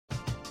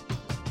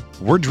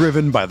We're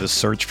driven by the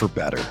search for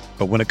better.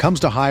 But when it comes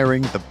to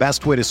hiring, the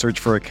best way to search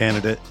for a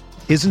candidate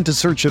isn't to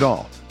search at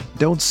all.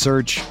 Don't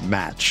search,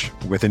 match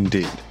with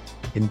Indeed.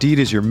 Indeed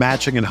is your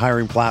matching and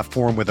hiring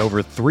platform with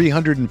over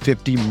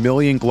 350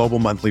 million global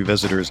monthly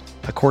visitors,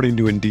 according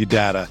to Indeed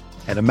data,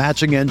 and a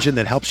matching engine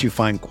that helps you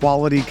find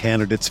quality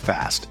candidates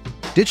fast.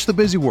 Ditch the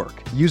busy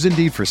work. Use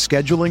Indeed for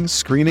scheduling,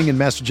 screening, and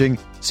messaging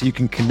so you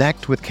can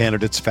connect with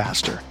candidates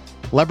faster.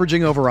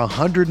 Leveraging over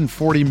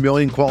 140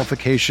 million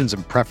qualifications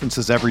and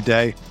preferences every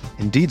day,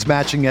 Indeed's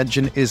matching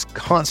engine is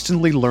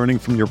constantly learning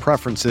from your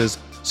preferences,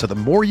 so the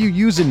more you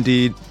use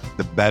Indeed,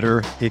 the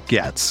better it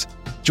gets.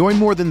 Join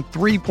more than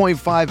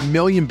 3.5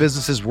 million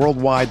businesses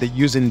worldwide that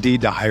use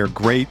Indeed to hire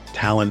great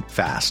talent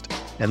fast.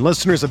 And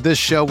listeners of this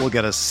show will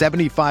get a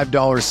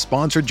 $75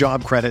 sponsored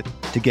job credit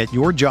to get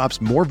your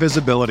jobs more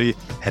visibility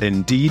at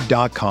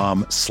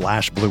Indeed.com/Blue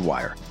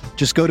Wire.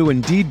 Just go to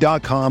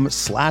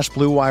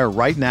Indeed.com/Blue Wire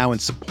right now and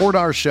support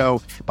our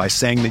show by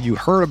saying that you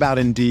heard about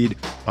Indeed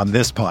on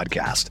this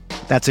podcast.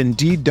 That's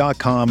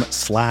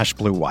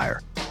Indeed.com/Blue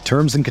Wire.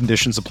 Terms and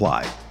conditions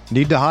apply.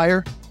 Need to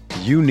hire?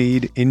 You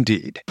need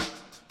Indeed.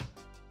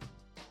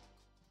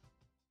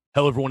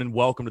 Hello, everyone, and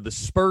welcome to the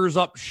Spurs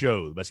Up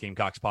Show, the best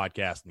Gamecocks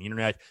podcast on the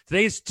internet.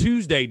 Today is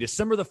Tuesday,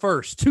 December the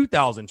 1st,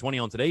 2020.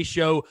 On today's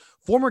show,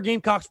 former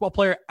Gamecocks ball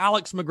player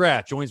Alex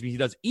McGrath joins me. He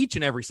does each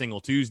and every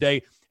single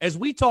Tuesday as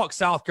we talk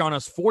South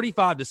Carolina's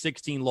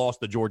 45-16 loss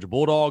to the Georgia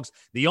Bulldogs,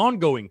 the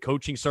ongoing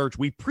coaching search.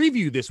 We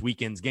preview this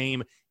weekend's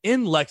game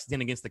in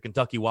Lexington against the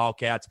Kentucky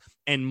Wildcats,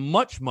 and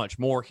much, much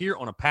more here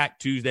on a packed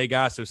Tuesday,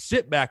 guys. So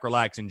sit back,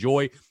 relax,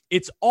 enjoy.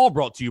 It's all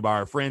brought to you by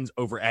our friends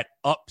over at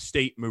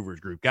Upstate Movers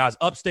Group. Guys,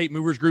 Upstate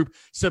Movers Group,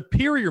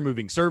 superior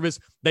moving service.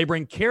 They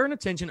bring care and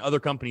attention other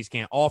companies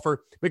can't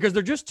offer because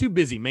they're just too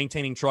busy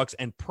maintaining trucks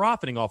and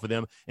profiting off of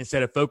them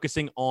instead of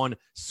focusing on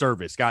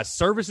service. Guys,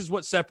 service is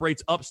what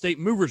separates Upstate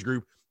Movers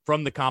Group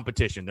from the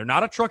competition. They're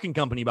not a trucking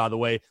company, by the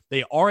way.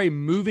 They are a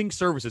moving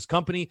services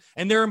company,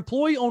 and they're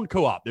employee-owned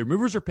co-op. Their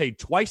movers are paid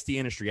twice the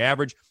industry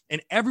average, and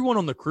everyone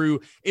on the crew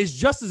is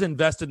just as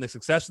invested in the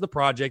success of the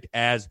project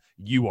as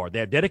you are. They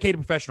have dedicated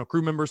professional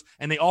crew members,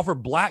 and they offer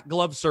black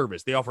glove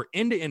service. They offer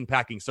end-to-end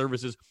packing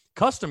services,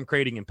 custom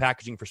crating and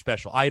packaging for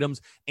special items,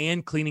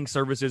 and cleaning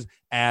services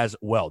as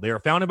well. They are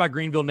founded by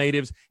Greenville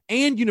natives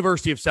and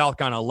University of South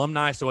Carolina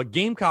alumni, so a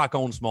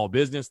Gamecock-owned small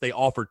business. They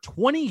offer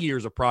 20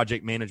 years of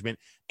project management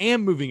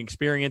and moving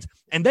experience,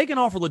 and they can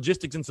offer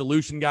logistics and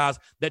solution, guys,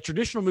 that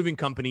traditional moving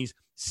companies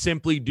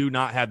simply do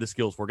not have the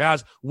skills for.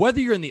 Guys,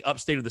 whether you're in the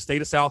upstate or the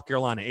state of South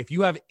Carolina, if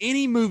you have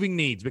any moving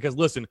needs, because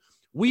listen,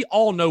 we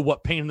all know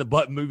what pain in the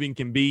butt moving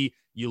can be.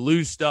 You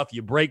lose stuff,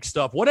 you break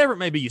stuff, whatever it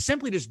may be. You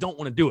simply just don't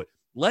want to do it.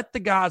 Let the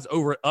guys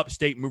over at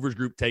Upstate Movers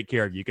Group take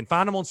care of you. You can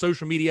find them on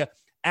social media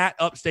at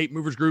Upstate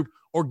Movers Group,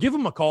 or give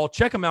them a call.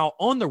 Check them out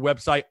on their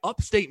website,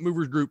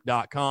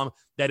 upstatemoversgroup.com.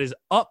 That is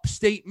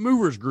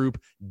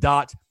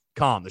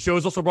upstatemoversgroup.com. The show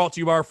is also brought to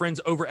you by our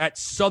friends over at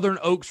Southern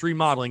Oaks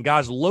Remodeling.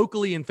 Guys,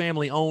 locally and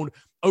family owned,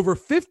 over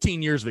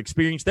 15 years of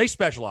experience. They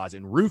specialize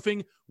in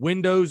roofing,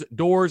 windows,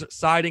 doors,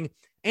 siding,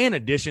 and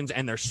additions,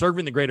 and they're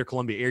serving the greater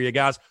Columbia area.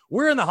 Guys,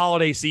 we're in the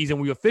holiday season.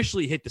 We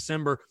officially hit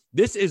December.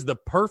 This is the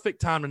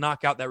perfect time to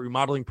knock out that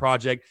remodeling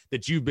project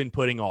that you've been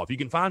putting off. You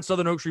can find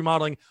Southern Oaks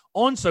Remodeling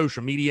on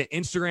social media,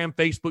 Instagram,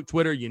 Facebook,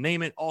 Twitter, you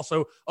name it.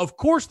 Also, of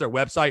course, their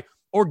website,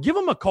 or give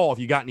them a call if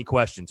you got any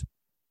questions.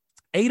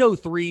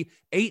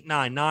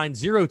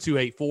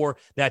 803-899-0284.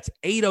 That's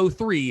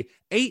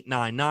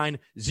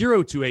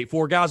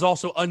 803-899-0284. Guys,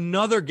 also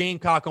another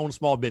Gamecock-owned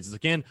small business.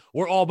 Again,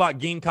 we're all about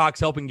Gamecocks,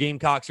 helping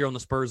Gamecocks here on the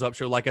Spurs Up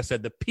Show. Like I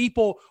said, the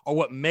people are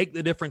what make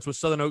the difference with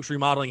Southern Oaks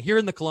Remodeling here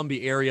in the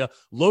Columbia area,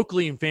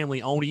 locally and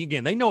family-owned.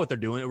 Again, they know what they're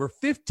doing. Over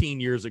 15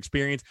 years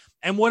experience,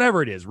 and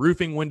whatever it is,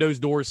 roofing, windows,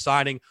 doors,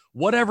 siding,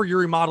 whatever your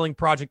remodeling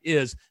project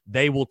is,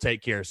 they will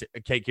take care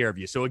of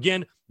you. So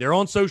again, they're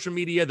on social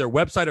media, their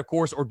website, of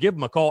course, or give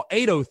them a call,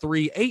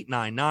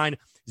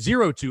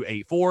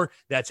 803-899-0284.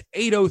 That's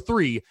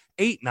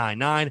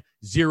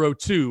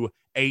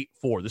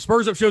 803-899-0284. The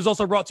Spurs Up Show is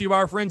also brought to you by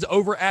our friends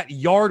over at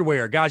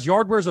Yardware. Guys,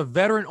 Yardware is a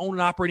veteran-owned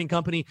and operating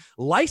company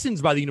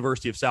licensed by the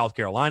University of South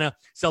Carolina,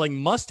 selling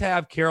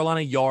must-have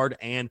Carolina yard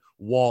and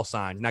wall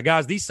signs. Now,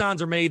 guys, these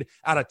signs are made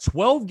out of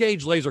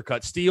 12-gauge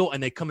laser-cut steel,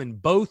 and they come in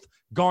both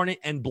garnet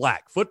and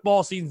black.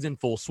 Football season's in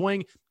full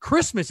swing.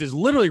 Christmas is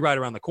literally right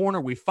around the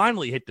corner. We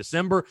finally hit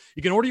December.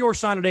 You can order your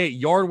sign today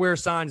at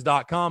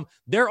yardwaresigns.com.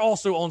 They're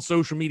also on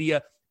social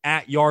media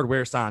at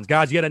Yardware Signs.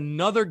 Guys, yet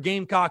another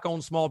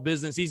Gamecock-owned small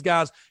business. These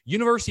guys,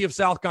 University of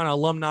South Carolina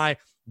alumni.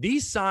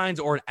 These signs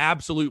are an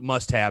absolute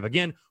must-have.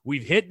 Again,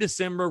 we've hit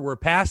December. We're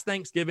past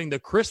Thanksgiving. The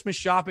Christmas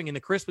shopping and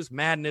the Christmas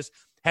madness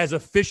has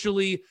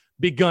officially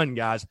begun,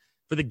 guys.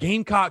 For the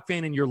Gamecock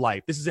fan in your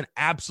life, this is an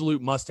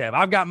absolute must-have.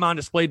 I've got mine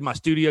displayed in my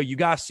studio. You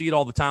guys see it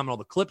all the time in all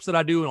the clips that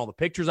I do and all the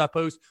pictures I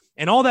post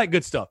and all that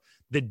good stuff.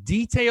 The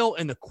detail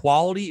and the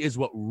quality is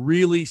what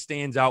really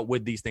stands out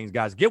with these things,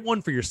 guys. Get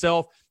one for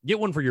yourself. Get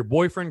one for your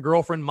boyfriend,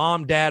 girlfriend,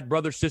 mom, dad,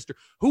 brother, sister,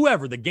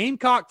 whoever. The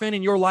Gamecock fan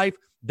in your life,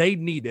 they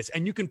need this.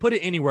 And you can put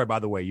it anywhere, by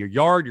the way. Your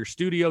yard, your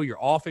studio, your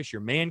office,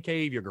 your man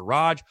cave, your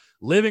garage,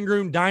 living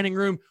room, dining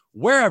room,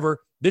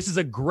 wherever. This is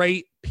a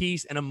great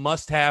piece and a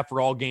must-have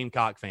for all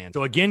Gamecock fans.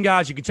 So again,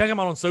 guys, you can check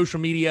them out on social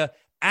media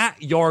at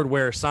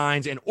Yardware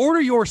Signs and order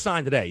your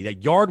sign today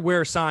at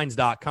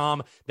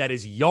yardwaresigns.com. That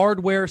is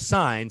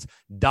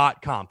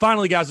yardwaresigns.com.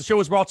 Finally, guys, the show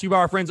is brought to you by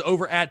our friends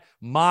over at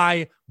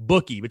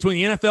MyBookie. Between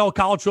the NFL,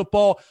 college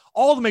football,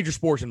 all the major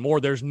sports and more,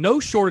 there's no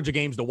shortage of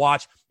games to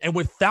watch. And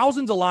with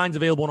thousands of lines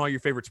available on all your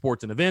favorite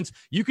sports and events,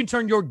 you can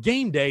turn your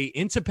game day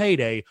into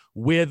payday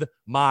with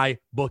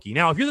MyBookie.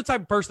 Now, if you're the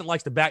type of person that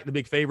likes to back the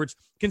big favorites,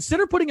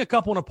 consider putting a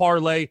couple in a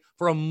parlay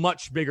for a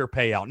much bigger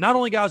payout. Not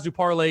only, guys, do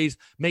parlays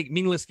make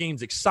meaningless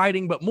games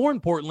exciting, but more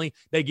importantly,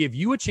 they give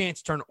you a chance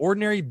to turn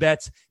ordinary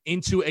bets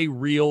into a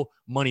real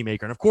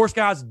moneymaker. And of course,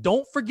 guys,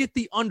 don't forget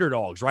the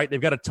underdogs, right? They've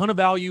got a ton of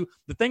value.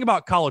 The thing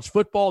about college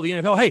football, the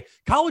NFL, hey,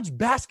 college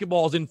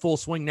basketball is in full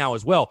swing now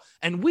as well.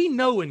 And we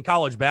know in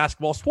college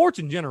basketball, sports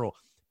in general,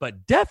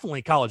 but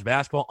definitely college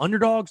basketball,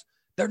 underdogs,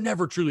 they're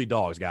never truly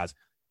dogs, guys.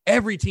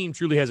 Every team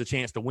truly has a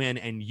chance to win,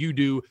 and you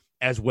do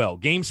as well.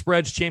 Game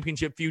spreads,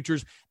 championship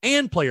futures,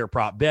 and player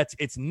prop bets.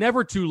 It's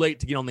never too late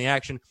to get on the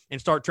action and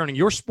start turning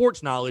your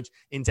sports knowledge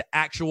into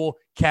actual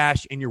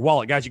cash in your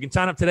wallet. Guys, you can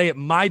sign up today at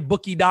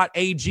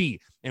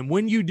mybookie.ag. And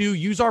when you do,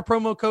 use our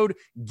promo code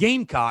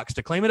Gamecocks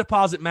to claim a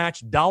deposit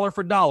match dollar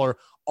for dollar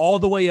all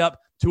the way up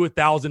to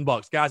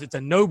 $1,000. Guys, it's a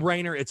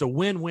no-brainer. It's a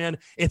win-win.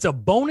 It's a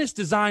bonus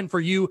designed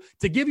for you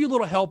to give you a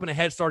little help and a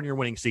head start in your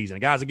winning season.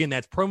 And guys, again,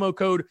 that's promo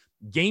code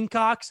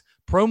Gamecocks,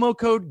 promo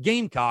code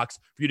Gamecocks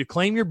for you to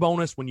claim your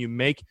bonus when you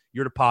make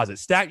your deposit.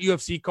 Stacked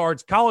UFC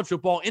cards, college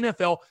football,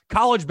 NFL,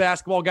 college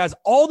basketball, guys,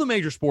 all the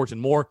major sports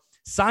and more.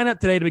 Sign up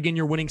today to begin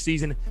your winning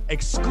season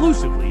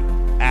exclusively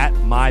at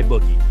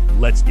MyBookie.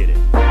 Let's get it.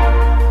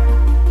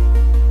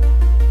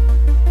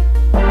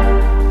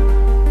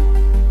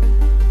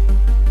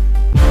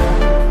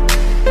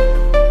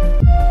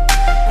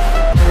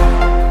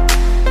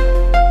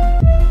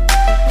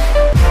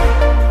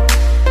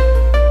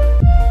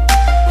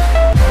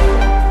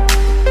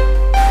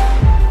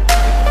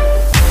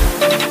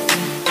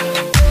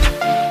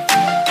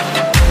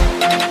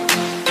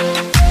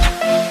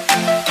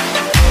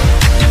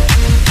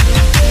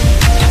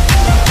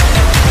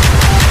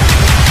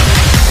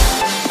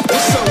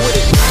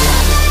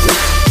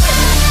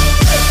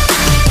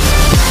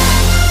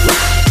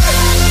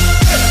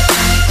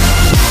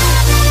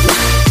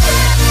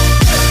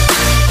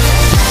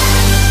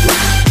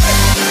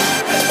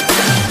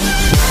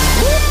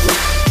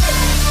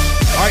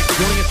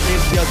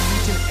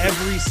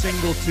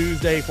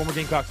 Tuesday, former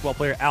Gamecocks football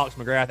player Alex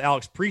McGrath.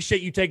 Alex,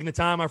 appreciate you taking the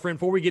time, my friend.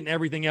 Before we get into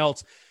everything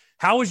else,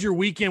 how was your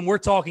weekend? We're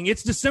talking,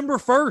 it's December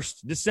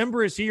 1st.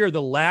 December is here,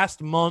 the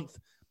last month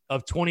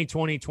of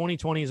 2020.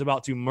 2020 is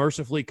about to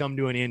mercifully come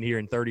to an end here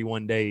in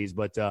 31 days.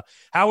 But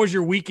how was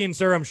your weekend,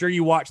 sir? I'm sure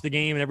you watched the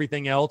game and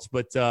everything else,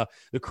 but the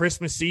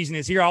Christmas season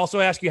is here. I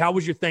also ask you, how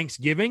was your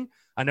Thanksgiving?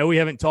 I know we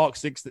haven't talked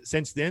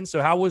since then.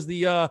 So how was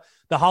the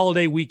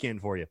holiday weekend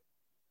for you?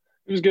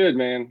 It was good,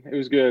 man. It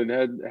was good.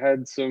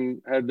 Had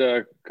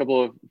a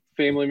couple of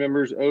family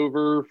members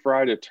over,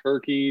 fried a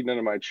turkey. None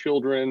of my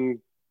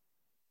children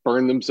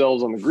burned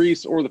themselves on the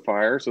grease or the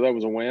fire, so that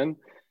was a win.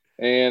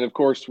 And of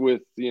course,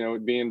 with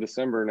it being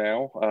December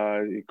now,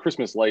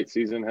 Christmas light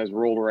season has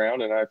rolled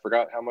around, and I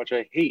forgot how much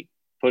I hate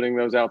putting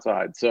those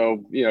outside.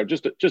 So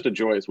just a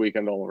joyous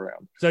weekend all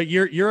around. So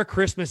you're a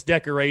Christmas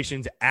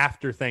decorations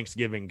after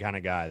Thanksgiving kind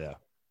of guy, though.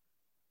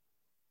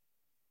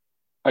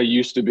 I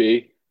used to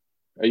be.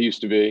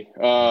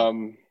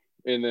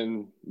 And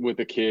then with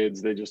the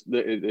kids,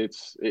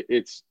 it's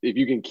if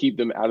you can keep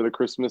them out of the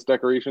Christmas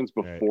decorations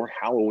before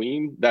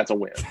Halloween, that's a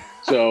win.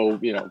 So,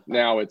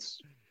 now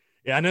it's.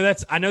 Yeah, I know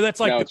that's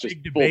like the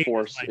big debate. Full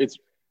force. Like,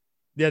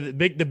 the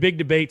big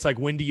debates, like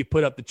when do you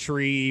put up the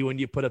tree? When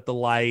do you put up the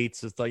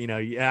lights? It's like,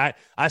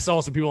 I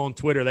saw some people on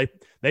Twitter,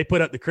 they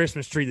put up the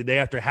Christmas tree the day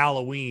after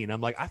Halloween. I'm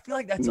like, I feel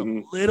like that's a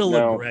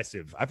little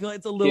aggressive. I feel like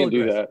it's a little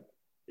aggressive. Do that.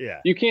 Yeah.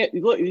 You can't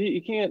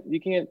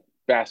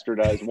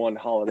bastardize one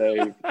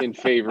holiday in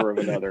favor of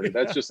another.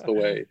 That's just the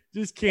way.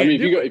 Just can't. I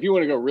mean, if you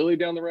want to go really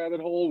down the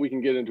rabbit hole, we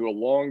can get into a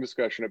long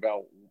discussion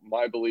about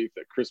my belief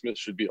that Christmas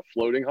should be a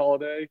floating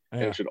holiday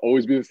and it should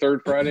always be the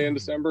third Friday in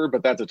December,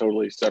 but that's a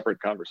totally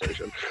separate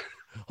conversation.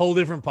 Whole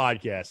different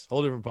podcast.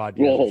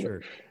 For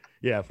sure.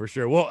 Yeah, for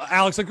sure. Well,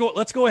 Alex,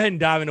 let's go ahead and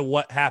dive into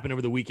what happened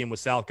over the weekend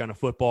with South Carolina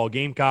football.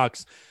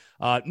 Gamecocks,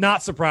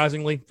 not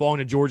surprisingly, falling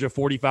to Georgia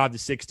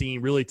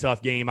 45-16. Really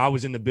tough game. I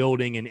was in the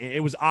building, and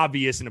it was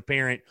obvious and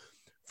apparent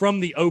from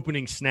the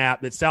opening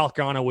snap that South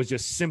Carolina was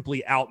just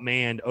simply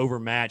outmanned,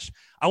 overmatched.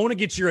 I want to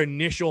get your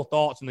initial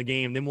thoughts on the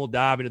game, then we'll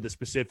dive into the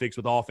specifics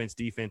with offense,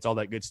 defense, all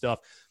that good stuff.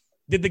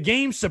 Did the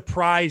game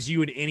surprise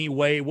you in any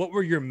way? What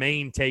were your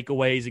main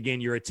takeaways? Again,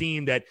 you're a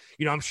team that,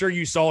 I'm sure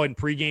you saw in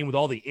pregame with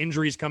all the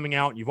injuries coming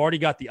out. You've already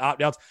got the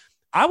opt-outs.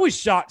 I was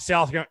shocked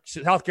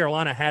South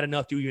Carolina had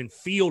enough to even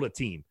field a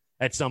team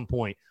at some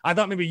point. I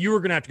thought maybe you were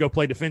going to have to go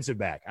play defensive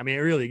back. I mean, it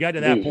really got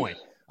to that point.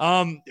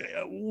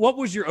 What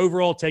was your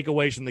overall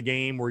takeaways from the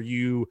game? Were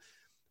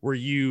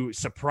you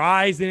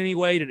surprised in any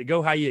way? Did it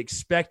go how you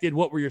expected?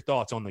 What were your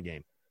thoughts on the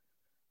game?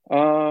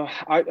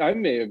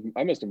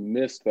 I must have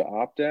missed the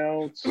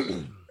opt-outs.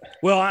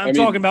 Well, I'm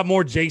talking about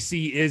more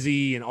JC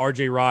Izzy and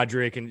RJ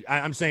Roderick, and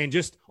I'm saying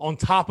just on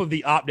top of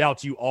the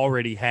opt-outs you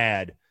already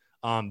had.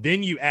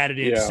 Then you added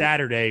in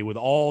Saturday with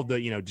all the,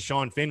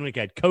 Deshaun Fenwick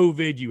had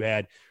COVID. You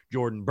had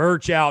Jordan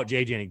Birch out,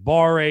 J.J.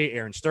 Barre,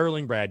 Aaron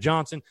Sterling, Brad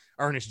Johnson.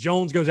 Ernest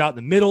Jones goes out in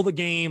the middle of the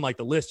game. Like,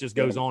 the list just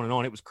goes on and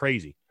on. It was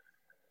crazy.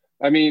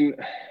 I mean,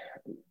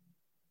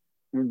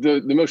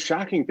 the most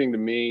shocking thing to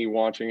me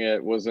watching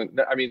it wasn't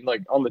 – I mean,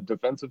 like, on the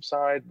defensive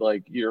side,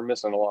 like, you're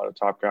missing a lot of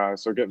top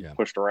guys. So getting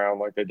pushed around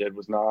like they did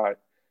was not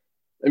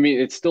 – I mean,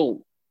 it's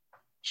still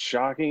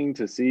shocking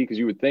to see because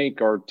you would think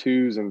our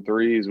 2s and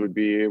 3s would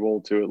be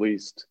able to at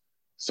least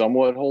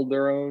somewhat hold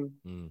their own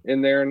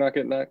in there and not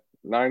get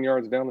 9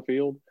 yards down the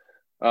field.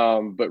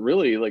 But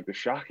really, like, the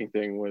shocking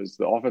thing was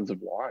the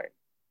offensive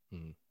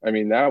line. I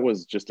mean, that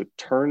was just a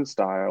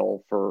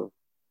turnstile for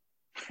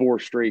 4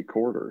 straight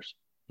quarters.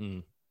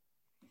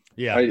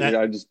 Yeah, I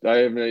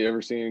haven't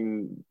ever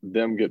seen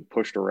them get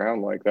pushed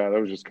around like that. That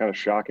was just kind of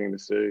shocking to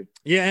see.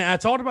 Yeah, and I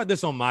talked about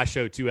this on my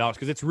show too, Alex,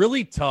 because it's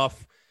really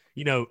tough,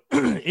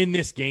 in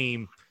this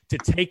game to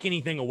take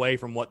anything away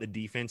from what the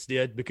defense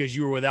did because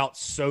you were without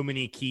so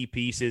many key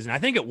pieces. And I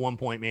think at one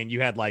point, man,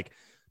 you had like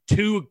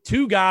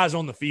two guys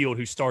on the field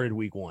who started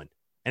week 1.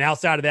 And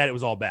outside of that, it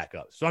was all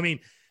backups. So, I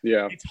mean,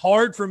 it's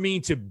hard for me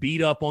to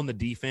beat up on the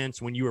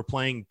defense when you were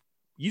playing.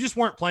 You just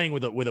weren't playing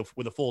with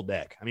a full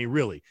deck. I mean,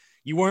 really,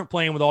 you weren't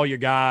playing with all your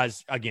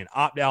guys. Again,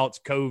 opt-outs,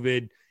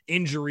 COVID,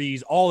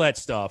 injuries, all that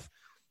stuff.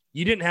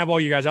 You didn't have all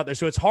your guys out there.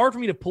 So it's hard for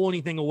me to pull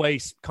anything away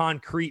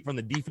concrete from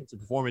the defensive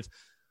performance.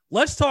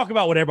 Let's talk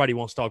about what everybody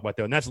wants to talk about,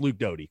 though, and that's Luke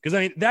Doty. Because,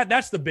 I mean,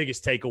 that's the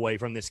biggest takeaway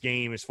from this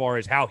game as far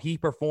as how he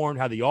performed,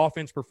 how the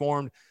offense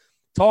performed.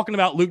 Talking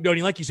about Luke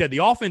Doty, like you said, the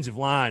offensive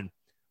line,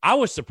 I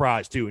was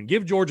surprised, too. And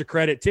give Georgia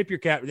credit. Tip your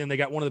cap to them. They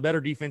got one of the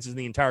better defenses in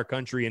the entire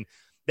country. And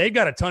they've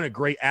got a ton of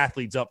great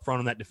athletes up front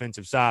on that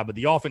defensive side, but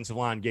the offensive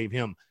line gave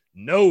him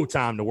no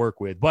time to work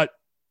with. But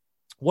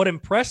what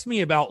impressed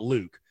me about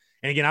Luke,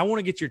 and again, I want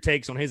to get your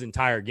takes on his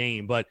entire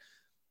game, but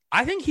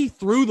I think he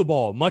threw the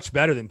ball much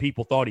better than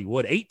people thought he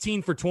would.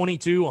 18 for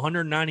 22,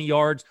 190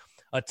 yards,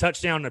 a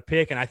touchdown and a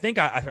pick. And I think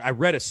I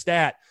read a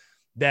stat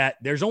that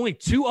there's only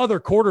 2 other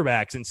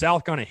quarterbacks in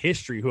South Carolina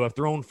history who have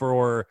thrown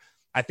for,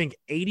 I think,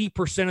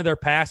 80% of their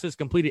passes,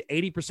 completed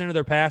 80% of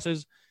their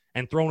passes,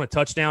 and thrown a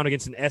touchdown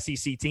against an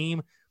SEC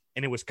team.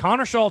 And it was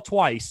Connor Shaw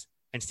twice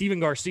and Steven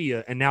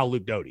Garcia and now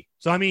Luke Doty.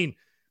 So, I mean,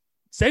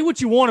 say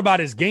what you want about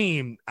his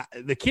game.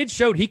 The kid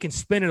showed he can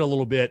spin it a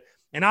little bit.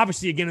 And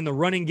obviously, again, in the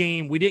running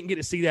game, we didn't get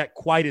to see that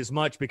quite as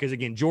much because,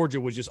 again, Georgia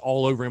was just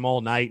all over him all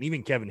night. And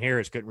even Kevin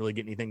Harris couldn't really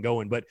get anything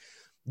going. But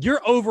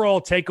your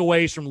overall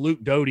takeaways from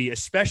Luke Doty,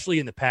 especially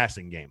in the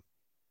passing game?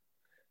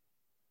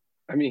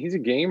 I mean, he's a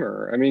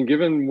gamer. I mean,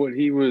 given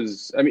he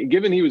was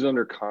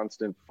under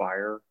constant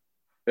fire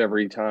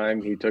every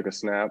time he took a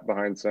snap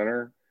behind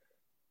center,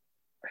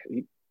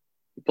 he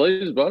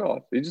played his butt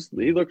off.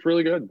 He looked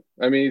really good.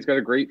 I mean, he's got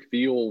a great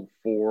feel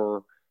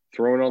for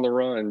throwing on the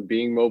run,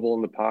 being mobile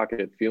in the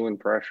pocket, feeling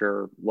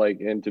pressure,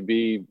 and to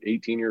be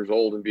 18 years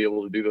old and be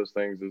able to do those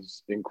things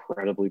is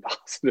incredibly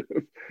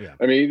positive. Yeah.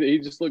 I mean, he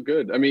just looked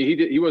good. I mean,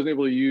 he wasn't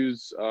able to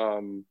use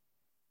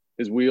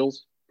his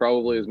wheels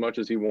probably as much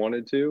as he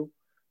wanted to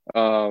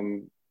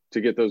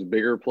get those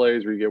bigger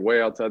plays where you get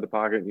way outside the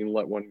pocket and you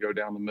let one go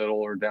down the middle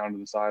or down to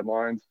the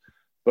sidelines.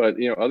 But,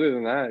 other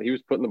than that, he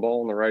was putting the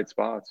ball in the right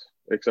spots,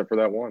 except for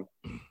that one.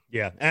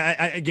 Yeah.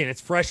 Again, it's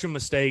fresh from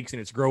mistakes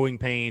and it's growing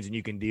pains and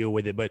you can deal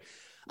with it. But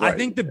right. I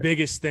think the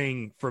biggest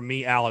thing for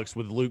me, Alex,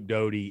 with Luke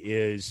Doty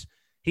is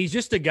he's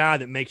just a guy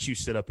that makes you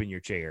sit up in your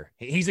chair.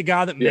 He's a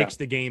guy that makes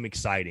the game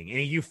exciting.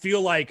 And you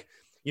feel like,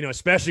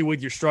 especially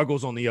with your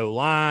struggles on the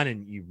O-line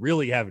and you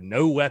really have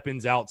no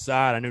weapons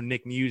outside. I know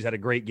Nick Muse had a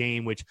great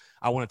game, which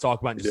I want to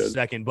talk about in just a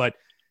second. But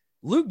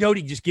Luke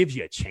Doty just gives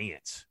you a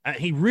chance.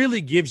 He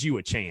really gives you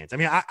a chance. I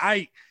mean,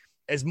 I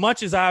as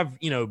much as I've,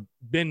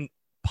 been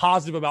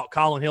positive about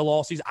Colin Hill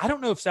all season, I don't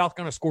know if South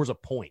Carolina scores a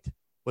point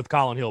with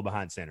Colin Hill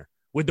behind center.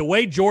 With the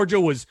way Georgia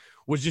was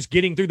just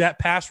getting through that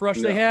pass rush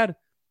they had,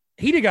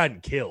 he'd have gotten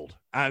killed.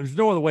 There's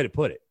no other way to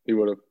put it. He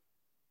would have.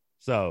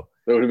 So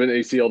that would have been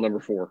ACL number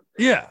 4.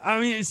 Yeah,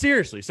 I mean,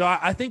 seriously. So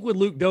I think with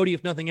Luke Doty,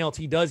 if nothing else,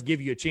 he does give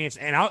you a chance.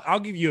 And I'll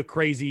give you a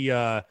crazy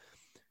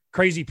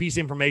piece of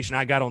information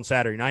I got on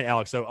Saturday night,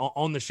 Alex. So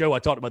on the show, I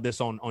talked about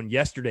this on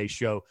yesterday's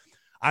show.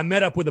 I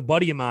met up with a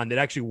buddy of mine that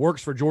actually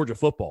works for Georgia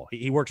football.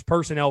 He works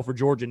personnel for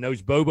Georgia,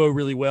 knows Bobo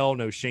really well,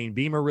 knows Shane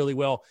Beamer really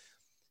well.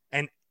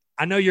 And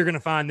I know you're going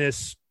to find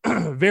this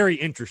very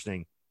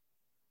interesting.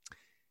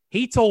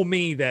 He told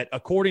me that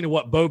according to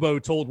what Bobo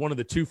told one of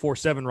the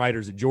 247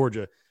 writers at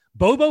Georgia,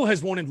 Bobo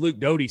has wanted Luke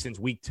Doty since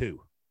week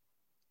 2.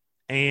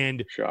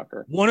 And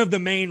shocker. One of the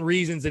main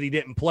reasons that he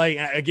didn't play,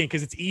 again,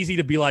 because it's easy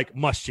to be like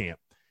Muschamp.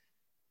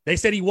 They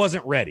said he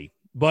wasn't ready,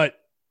 but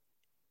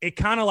it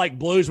kind of like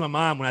blows my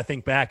mind when I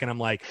think back and I'm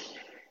like,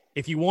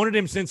 if you wanted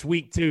him since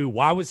week 2,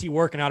 why was he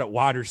working out at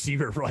wide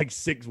receiver for like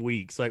 6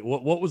 weeks? Like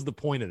what was the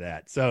point of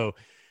that? So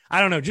I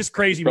don't know, just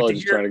crazy. Probably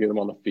just trying to get him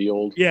on the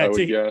field, yeah, I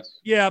would guess.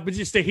 Yeah, but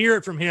just to hear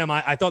it from him,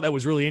 I thought that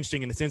was really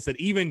interesting in the sense that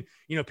even,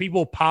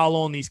 people pile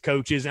on these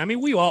coaches. I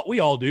mean, we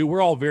all do.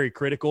 We're all very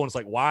critical. And it's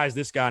like, why is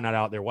this guy not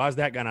out there? Why is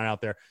that guy not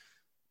out there?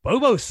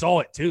 Bobo saw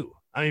it too.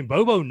 I mean,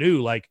 Bobo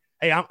knew like,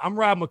 hey, I'm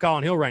riding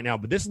McCollin Hill right now,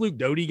 but this Luke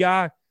Doty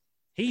guy,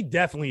 he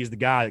definitely is the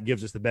guy that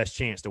gives us the best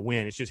chance to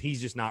win. It's just he's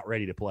just not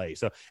ready to play.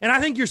 So, and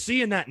I think you're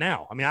seeing that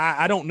now. I mean,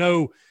 I don't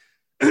know,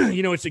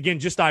 it's again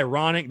just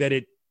ironic that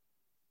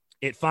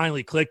it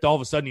finally clicked. All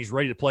of a sudden, he's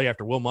ready to play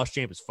after Will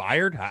Muschamp is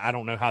fired. I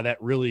don't know how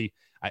that really.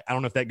 I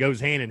don't know if that goes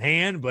hand in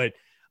hand, but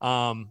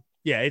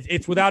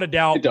it's without a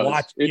doubt. It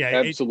does. It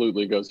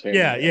absolutely goes hand.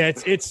 Yeah, in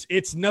hand.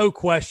 It's no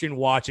question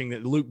watching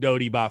that Luke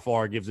Doty by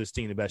far gives this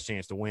team the best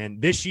chance to win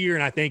this year,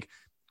 and I think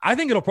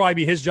it'll probably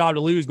be his job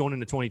to lose going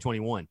into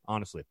 2021.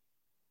 Honestly.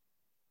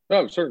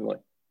 Oh, certainly.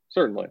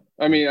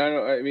 I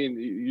mean,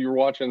 you're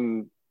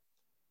watching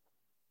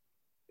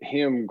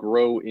him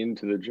grow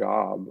into the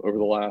job over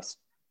the last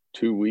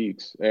 2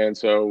 weeks. And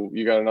so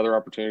you got another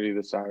opportunity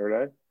this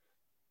Saturday.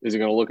 Is it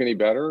going to look any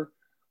better?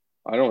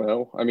 I don't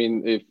know. I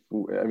mean,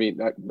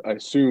 I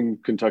assume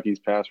Kentucky's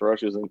pass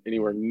rush isn't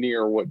anywhere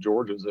near what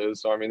Georgia's is.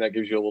 So, I mean, that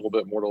gives you a little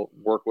bit more to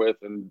work with.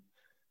 And,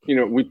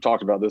 we've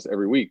talked about this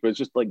every week, but it's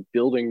just like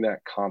building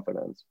that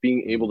confidence,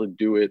 being able to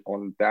do it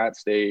on that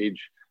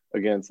stage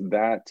against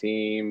that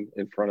team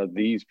in front of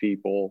these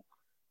people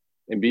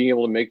and being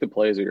able to make the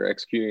plays that you're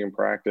executing in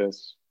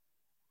practice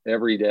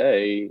every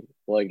day,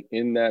 like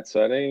in that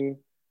setting,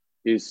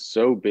 is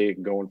so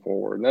big going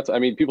forward.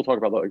 And people talk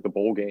about like the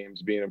bowl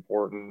games being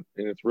important,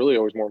 and it's really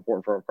always more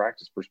important from a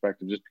practice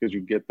perspective just because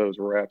you get those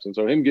reps. And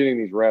so him getting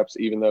these reps,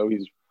 even though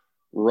he's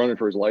running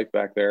for his life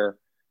back there,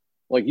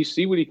 like you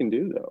see what he can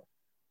do though.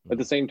 At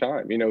the same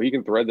time, he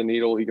can thread the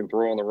needle, he can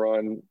throw on the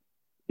run,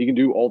 he can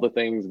do all the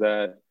things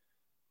that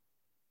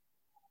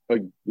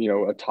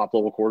a top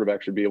level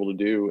quarterback should be able to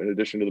do in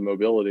addition to the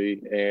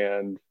mobility.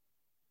 And,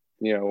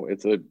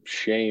 it's a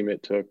shame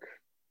it took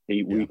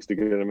 8 weeks to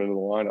get him into the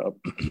lineup.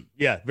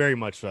 Yeah, very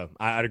much so.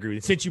 I'd agree with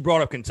you. Since you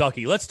brought up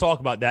Kentucky, let's talk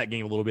about that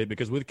game a little bit,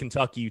 because with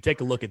Kentucky, you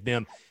take a look at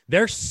them,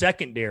 their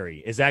secondary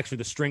is actually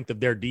the strength of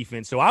their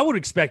defense. So I would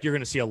expect you're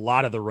going to see a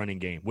lot of the running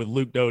game with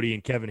Luke Doty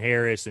and Kevin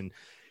Harris. And,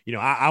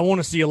 I want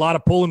to see a lot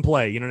of pull and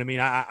play. You know what I mean?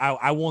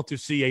 I want to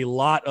see a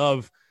lot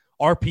of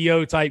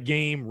RPO type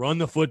game, run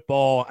the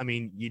football. I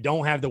mean, you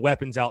don't have the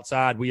weapons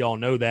outside. We all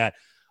know that.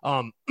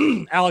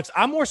 Alex,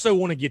 I more so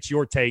want to get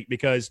your take,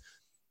 because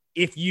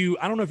I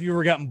don't know if you've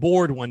ever gotten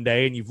bored one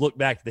day and you've looked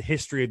back to the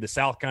history of the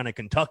South Carolina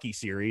Kentucky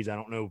series. I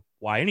don't know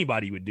why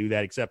anybody would do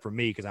that except for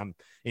me, because I'm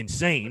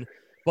insane.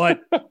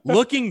 But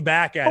looking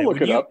back at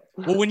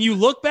when you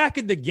look back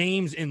at the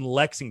games in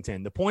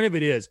Lexington, the point of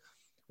it is,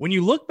 when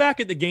you look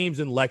back at the games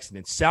in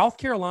Lexington, South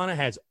Carolina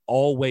has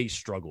always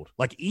struggled.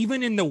 Like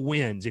even in the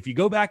wins, if you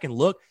go back and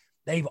look,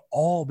 they've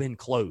all been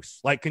close.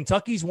 Like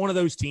Kentucky's one of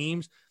those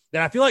teams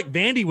that I feel like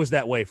Vandy was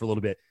that way for a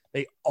little bit.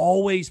 They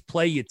always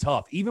play you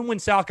tough. Even when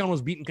South Carolina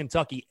was beating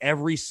Kentucky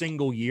every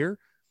single year,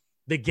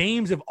 the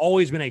games have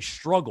always been a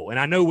struggle. And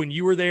I know when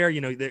you were there,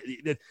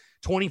 the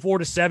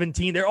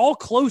 24-17, they're all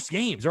close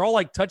games. They're all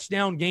like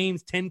touchdown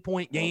games,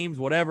 10-point games,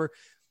 whatever.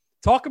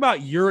 Talk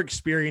about your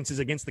experiences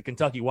against the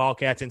Kentucky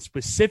Wildcats and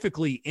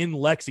specifically in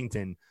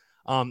Lexington.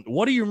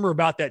 What do you remember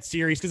about that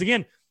series? Because,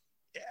 again,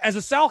 as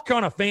a South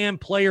Carolina fan,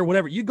 player,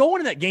 whatever, you go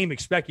into that game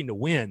expecting to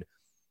win.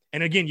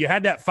 And, again, you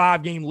had that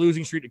 5-game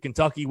losing streak to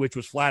Kentucky, which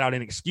was flat out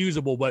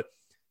inexcusable. But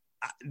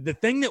the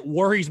thing that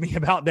worries me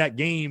about that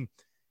game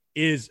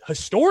is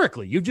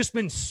historically, you've just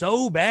been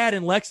so bad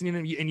in Lexington,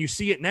 and you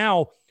see it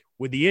now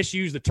with the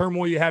issues, the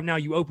turmoil you have now.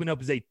 You open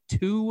up as a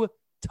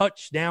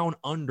 2-touchdown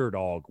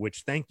underdog,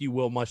 which thank you,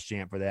 Will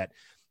Muschamp, for that.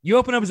 You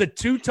open up as a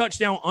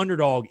 2-touchdown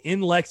underdog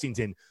in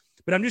Lexington.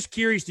 But I'm just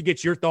curious to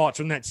get your thoughts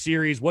on that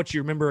series, what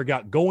you remember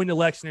about going to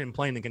Lexington and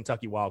playing the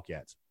Kentucky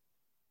Wildcats.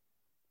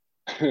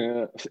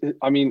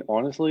 I mean,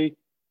 honestly,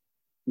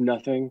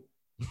 nothing.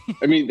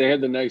 I mean, they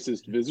had the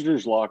nicest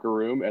visitors locker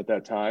room at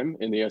that time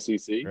in the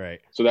SEC. Right.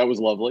 So that was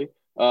lovely.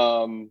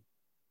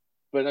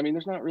 But, I mean,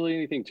 there's not really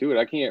anything to it.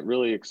 I can't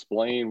really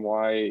explain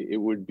why it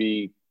would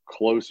be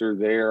closer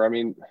there. I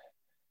mean,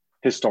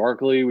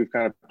 historically, we've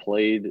kind of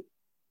played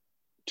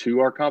to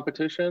our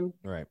competition,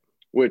 right?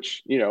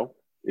 Which,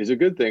 is a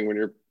good thing when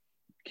you're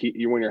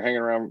hanging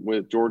around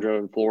with Georgia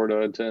and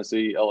Florida and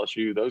Tennessee,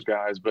 LSU, those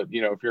guys. But,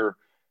 if you're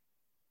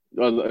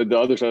the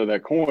other side of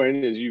that coin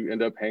is you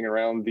end up hanging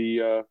around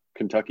the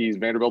Kentucky's,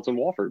 Vanderbilts, and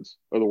Wofford's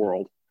of the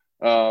world.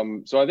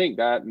 So I think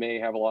that may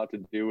have a lot to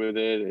do with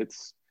it.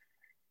 It's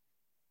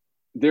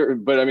there,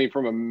 but I mean,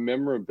 from a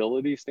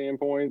memorability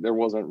standpoint, there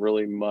wasn't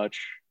really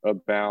much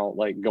about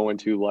like going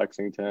to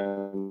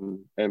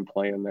Lexington and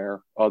playing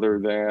there other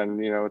than,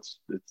 it's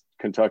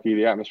Kentucky.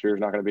 The atmosphere is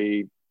not going to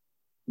be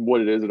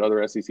what it is at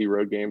other SEC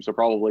road games. So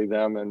probably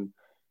them and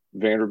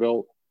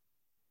Vanderbilt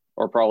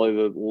are probably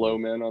the low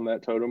men on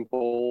that totem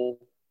pole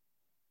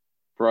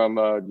from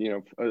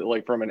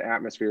like from an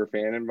atmosphere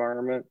fan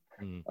environment.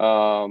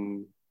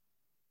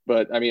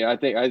 But I mean, I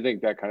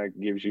think that kind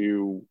of gives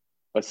you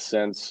a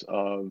sense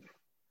of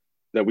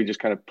that we just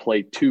kind of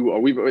play to.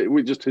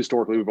 We just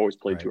historically we've always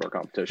played to our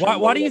competition.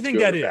 Why do you think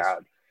that is?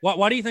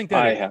 Why do you think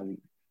that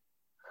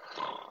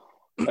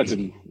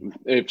is?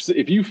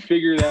 If you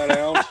figure that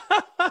out,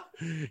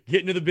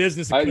 get into the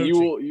business of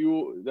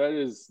coaching.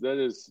 That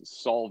is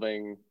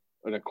solving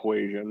an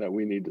equation that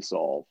we need to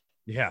solve.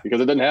 Yeah,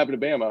 because it doesn't happen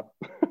to Bama.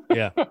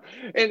 Yeah,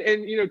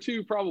 and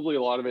too, probably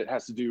a lot of it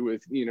has to do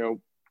with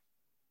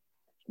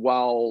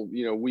while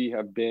we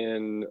have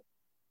been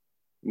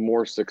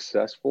more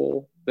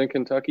successful than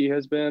Kentucky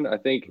has been, I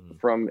think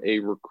from a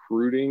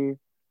recruiting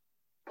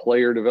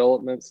player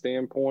development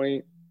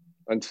standpoint,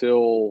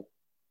 until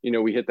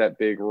we hit that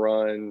big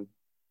run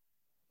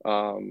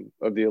of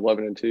the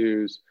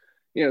 11-2s,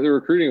 the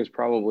recruiting was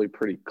probably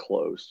pretty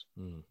close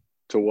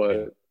to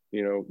what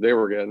they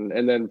were getting.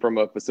 And then from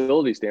a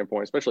facility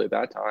standpoint, especially at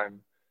that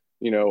time,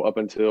 up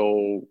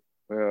until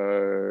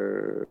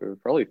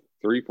probably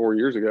 3-4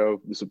 years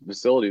ago, the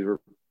facilities were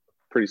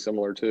pretty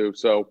similar too.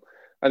 So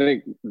I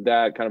think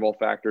that kind of all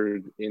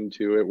factored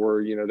into it,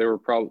 where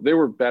they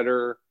were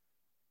better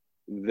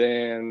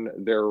than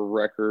their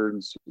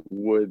records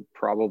would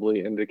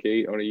probably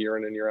indicate on a year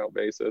in and year out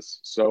basis.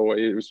 So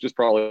it was just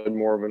probably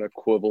more of an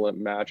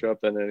equivalent matchup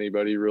than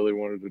anybody really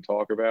wanted to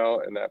talk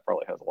about, and that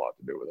probably has a lot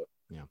to do with it.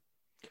 Yeah,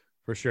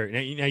 for sure. Now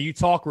you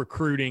talk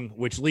recruiting,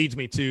 which leads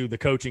me to the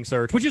coaching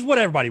search, which is what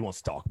everybody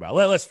wants to talk about.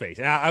 Let's face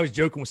it. I was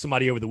joking with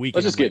somebody over the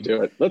weekend. Let's just get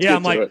to it.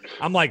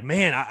 I'm like,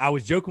 man, I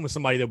was joking with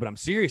somebody though, but I'm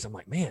serious. I'm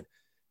like, man,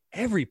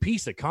 every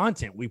piece of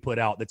content we put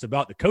out that's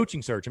about the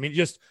coaching search, I mean,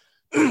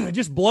 it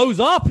just blows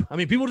up. I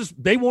mean, people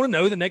they want to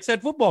know who the next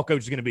head football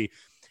coach is going to be.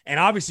 And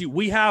obviously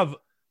we have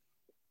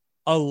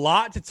a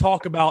lot to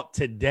talk about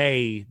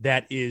today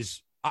that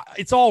is,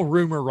 it's all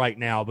rumor right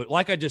now, but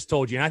like I just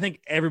told you, and I think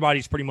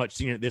everybody's pretty much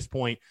seen it at this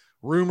point,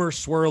 rumors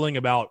swirling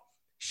about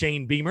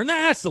Shane Beamer. And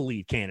that's the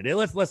lead candidate.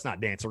 Let's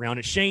not dance around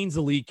it. Shane's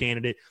the lead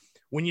candidate.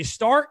 When you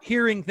start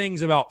hearing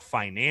things about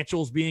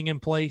financials being in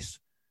place,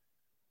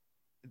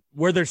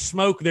 where there's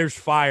smoke, there's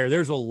fire.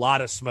 There's a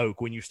lot of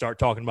smoke when you start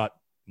talking about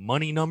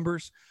money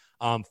numbers.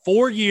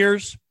 4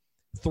 years,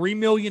 $3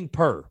 million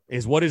per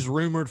is what is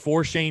rumored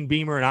for Shane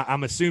Beamer, and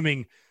I'm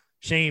assuming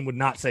Shane would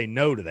not say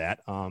no to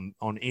that on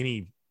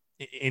any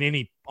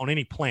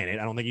planet.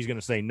 I don't think he's going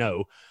to say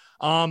no.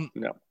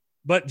 No.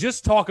 But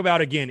just talk about,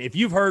 again, if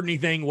you've heard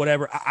anything,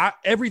 whatever,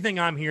 everything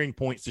I'm hearing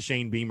points to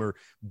Shane Beamer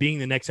being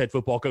the next head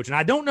football coach. And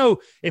I don't know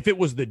if it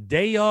was the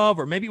day of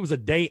or maybe it was a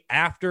day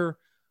after,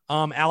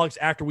 Alex,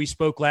 after we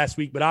spoke last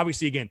week. But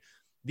obviously, again,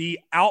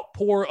 the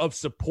outpour of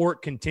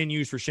support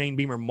continues for Shane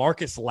Beamer.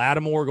 Marcus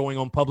Lattimore going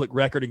on public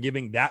record and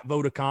giving that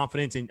vote of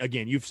confidence. And,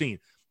 again, you've seen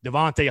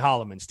Devontae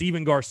Holloman,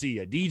 Steven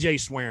Garcia, DJ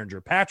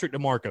Swearinger, Patrick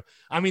DeMarco.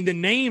 I mean, the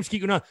names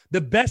keep going on.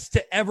 The best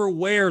to ever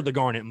wear the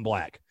garnet and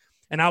black.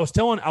 And I was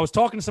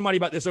talking to somebody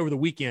about this over the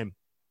weekend.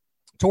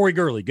 Tori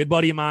Gurley, good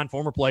buddy of mine,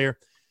 former player.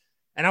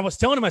 And I was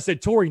telling him, I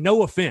said, Tori,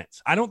 no offense,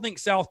 I don't think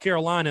South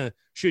Carolina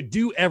should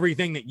do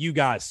everything that you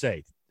guys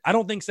say. I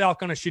don't think South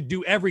Carolina should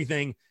do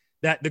everything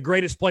that the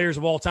greatest players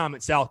of all time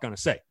at South Carolina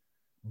say.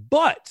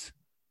 But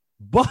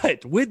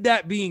with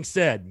that being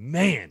said,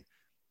 man,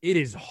 it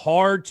is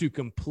hard to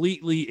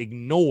completely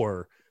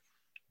ignore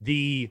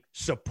the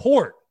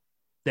support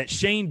that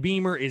Shane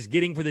Beamer is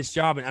getting for this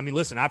job. And I mean,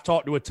 listen, I've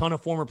talked to a ton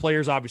of former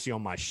players, obviously,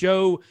 on my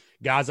show,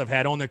 guys I've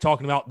had on there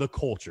talking about the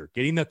culture,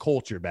 getting the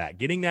culture back,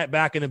 getting that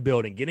back in the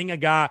building, getting a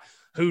guy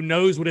who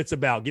knows what it's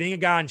about, getting a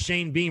guy in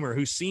Shane Beamer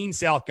who's seen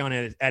South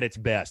Carolina at its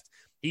best.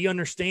 He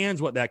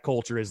understands what that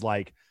culture is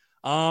like.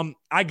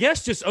 I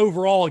guess just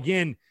overall,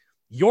 again,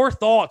 your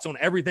thoughts on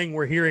everything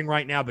we're hearing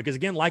right now, because,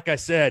 again, like I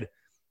said,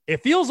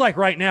 it feels like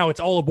right now it's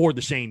all aboard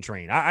the Shane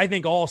train. I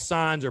think all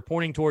signs are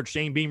pointing towards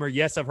Shane Beamer.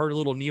 Yes, I've heard a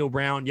little Neil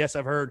Brown. Yes,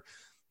 I've heard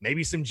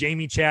maybe some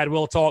Jamie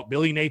Chadwell talk.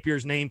 Billy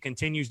Napier's name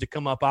continues to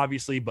come up,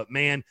 obviously. But,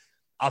 man,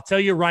 I'll tell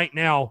you right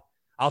now,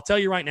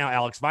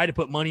 Alex, if I had to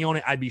put money on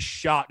it, I'd be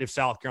shocked if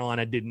South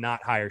Carolina did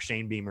not hire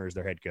Shane Beamer as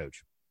their head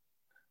coach.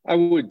 I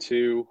would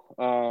too.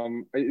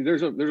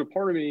 There's a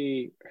part of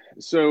me.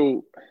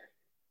 So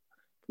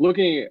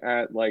looking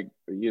at like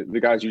the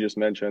guys you just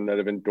mentioned that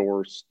have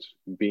endorsed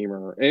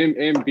Beamer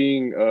and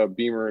being a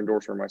Beamer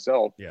endorser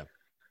myself. Yeah.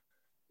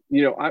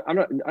 I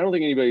don't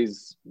think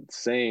anybody's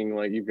saying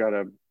like you've got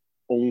to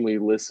only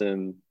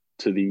listen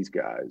to these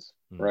guys,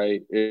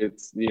 right?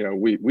 It's,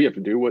 we have to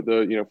do what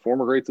the,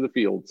 former greats of the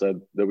field said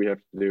that we have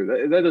to do.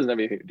 That doesn't have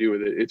anything to do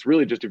with it. It's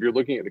really just if you're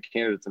looking at the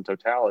candidates in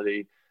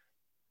totality,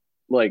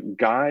 like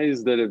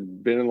guys that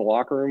have been in the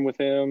locker room with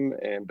him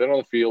and been on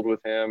the field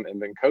with him and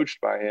been coached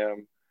by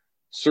him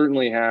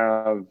certainly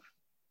have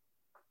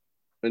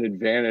an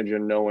advantage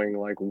in knowing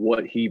like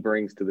what he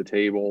brings to the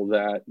table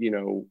that,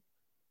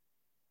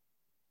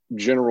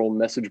 general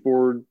message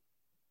board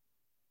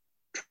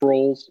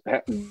trolls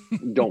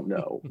don't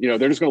know. They're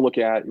just going to look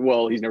at,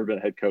 well, he's never been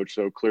a head coach,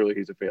 so clearly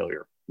he's a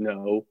failure.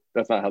 No,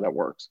 that's not how that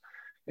works.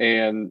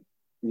 And,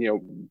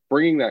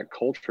 bringing that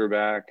culture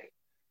back,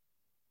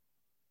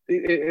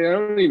 I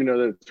don't even know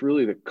that it's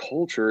really the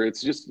culture.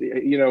 It's just,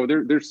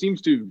 there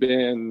seems to have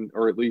been,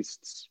 or at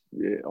least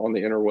on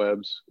the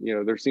interwebs,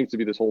 there seems to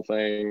be this whole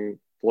thing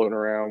floating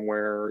around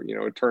where,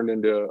 it turned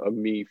into a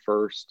me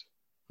first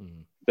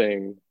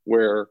thing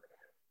where,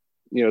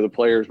 the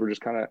players were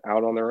just kind of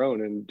out on their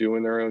own and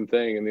doing their own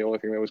thing. And the only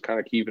thing that was kind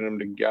of keeping them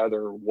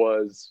together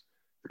was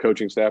the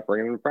coaching staff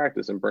bringing them to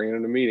practice and bringing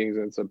them to meetings.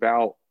 And it's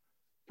about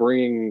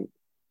bringing,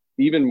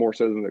 even more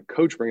so than the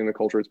coach bringing the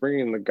culture, it's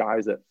bringing in the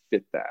guys that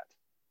fit that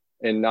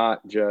and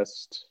not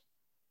just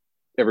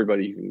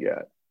everybody you can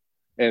get.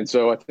 And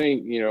so I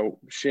think,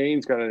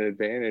 Shane's got an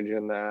advantage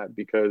in that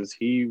because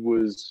he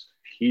was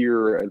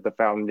here at the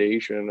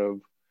foundation of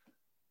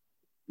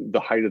the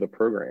height of the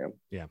program.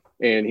 Yeah.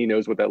 And he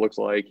knows what that looks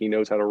like. He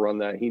knows how to run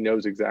that. He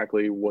knows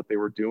exactly what they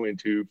were doing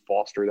to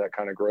foster that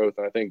kind of growth.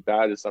 And I think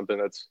that is something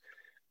that's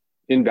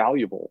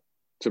invaluable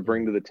to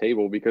bring to the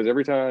table, because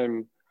every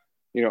time,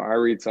 I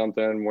read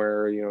something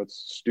where,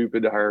 it's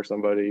stupid to hire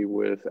somebody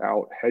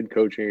without head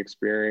coaching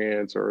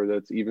experience or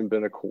that's even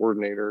been a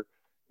coordinator.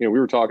 We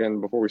were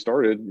talking before we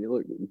started,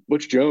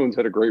 Butch Jones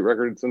had a great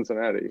record in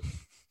Cincinnati.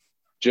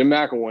 Jim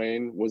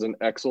McElwain was an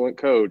excellent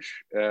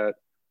coach at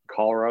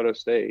Colorado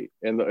State.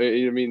 And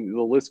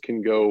the list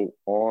can go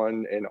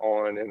on and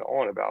on and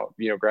on about,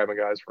 grabbing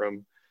guys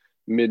from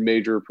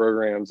mid-major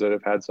programs that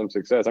have had some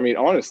success. I mean,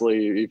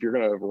 honestly, if you're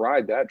going to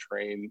ride that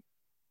train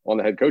on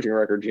the head coaching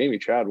record, Jamie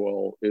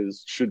Chadwell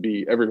should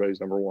be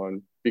everybody's number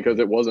one, because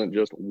it wasn't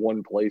just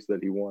one place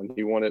that he won.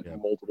 He won at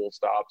multiple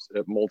stops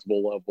at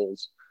multiple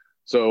levels.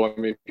 So, I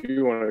mean, if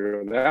you want to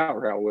go that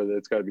route with it,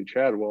 it's got to be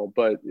Chadwell.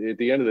 But at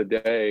the end of the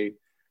day,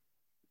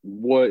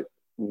 what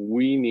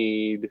we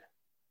need,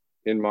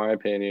 in my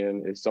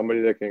opinion, is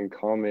somebody that can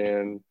come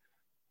in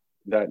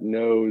that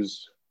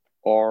knows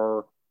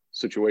our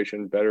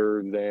situation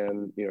better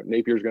than,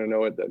 Napier's going to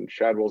know it, then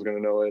Shadwell's going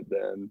to know it,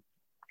 then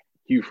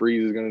Hugh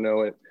Freeze is going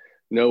to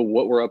know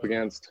what we're up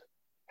against,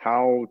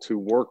 how to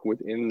work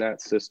within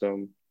that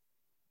system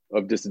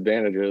of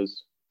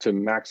disadvantages to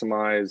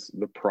maximize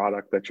the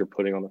product that you're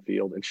putting on the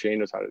field. And Shane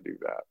knows how to do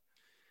that.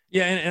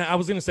 Yeah, and I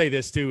was going to say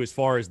this too, as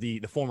far as the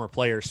former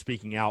players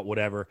speaking out,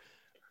 whatever.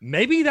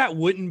 Maybe that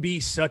wouldn't be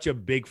such a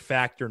big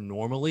factor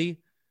normally,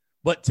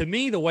 but to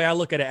me, the way I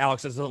look at it,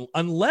 Alex, is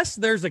unless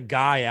there's a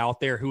guy out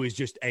there who is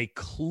just a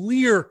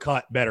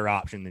clear-cut better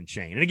option than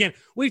Shane. And again,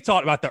 we've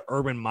talked about the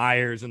Urban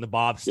Meyers and the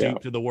Bob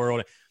Stoops of the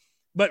world,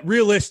 but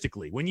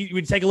realistically, when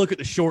you take a look at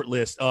the short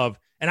list of,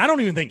 and I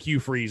don't even think Hugh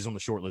Freeze is on the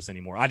short list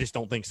anymore. I just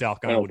don't think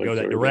South Carolina would go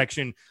that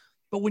direction.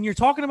 But when you're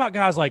talking about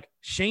guys like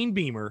Shane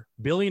Beamer,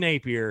 Billy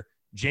Napier,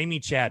 Jamie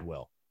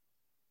Chadwell,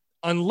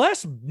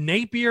 unless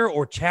Napier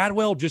or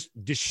Chadwell just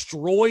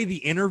destroy the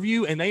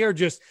interview and they are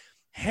just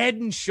head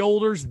and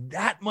shoulders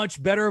that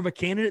much better of a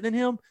candidate than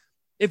him,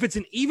 if it's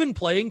an even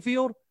playing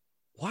field,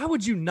 why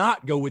would you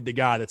not go with the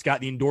guy that's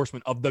got the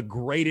endorsement of the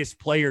greatest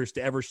players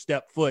to ever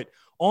step foot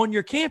on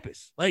your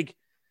campus? Like,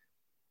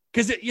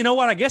 because you know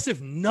what? I guess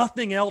if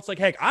nothing else, like,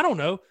 heck, I don't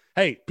know.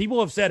 Hey, people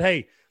have said,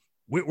 hey,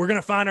 we're going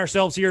to find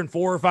ourselves here in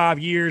 4 or 5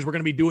 years. We're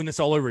going to be doing this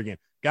all over again.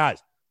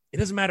 Guys, it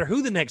doesn't matter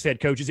who the next head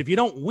coach is. If you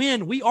don't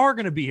win, we are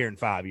going to be here in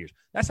 5 years.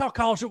 That's how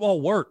college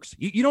football works.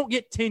 You don't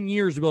get 10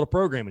 years to build a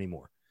program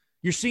anymore.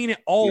 You're seeing it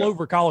all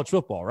over college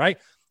football, right?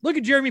 Look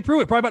at Jeremy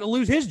Pruitt, probably about to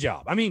lose his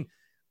job. I mean,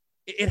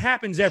 it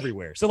happens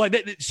everywhere. So,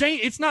 like, Shane,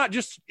 it's not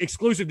just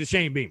exclusive to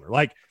Shane Beamer.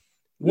 Like,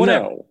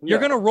 whatever. You're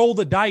going to roll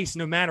the dice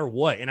no matter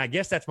what. And I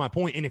guess that's my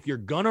point. And if you're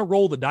going to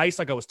roll the dice,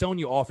 like I was telling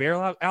you off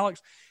air,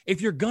 Alex,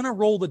 if you're going to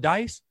roll the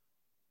dice,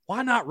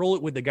 why not roll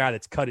it with the guy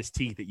that's cut his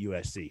teeth at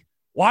USC?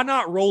 Why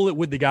not roll it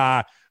with the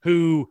guy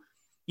who,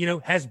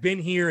 has been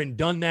here and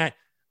done that?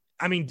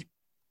 I mean,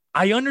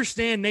 I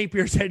understand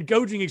Napier's head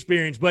coaching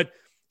experience, but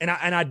and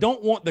I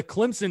don't want the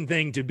Clemson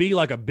thing to be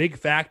like a big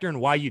factor in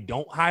why you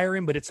don't hire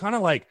him, but it's kind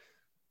of like,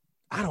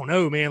 I don't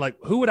know, man. Like,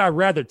 who would I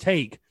rather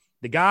take?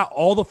 The guy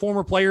all the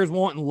former players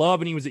want and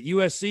love and he was at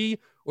USC,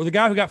 or the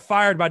guy who got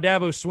fired by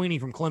Dabo Swinney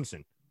from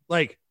Clemson?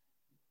 Like,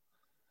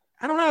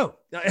 I don't know.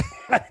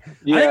 I think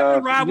we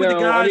ride with the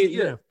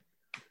guys.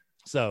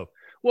 So.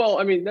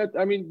 Well,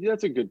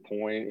 that's a good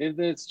point.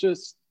 It's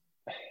just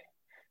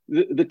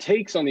the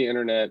takes on the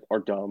internet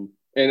are dumb.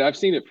 And I've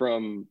seen it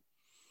from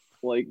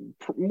like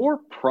more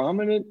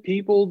prominent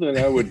people than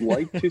I would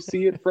like to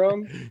see it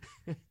from.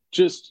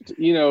 Just,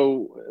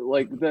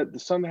 like that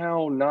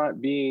somehow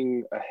not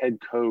being a head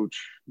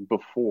coach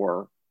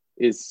before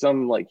is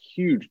some like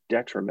huge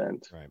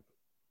detriment. Right.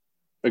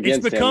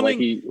 Against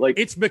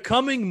it's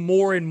becoming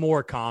more and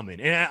more common.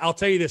 And I'll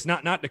tell you this,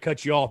 not to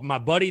cut you off. My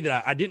buddy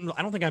that I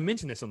don't think I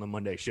mentioned this on the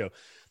Monday show.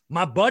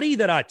 My buddy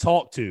that I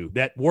talked to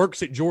that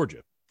works at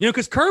Georgia,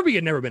 because Kirby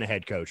had never been a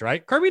head coach,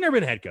 right? Kirby had never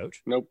been a head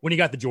coach. Nope. When he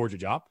got the Georgia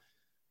job.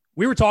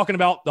 We were talking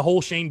about the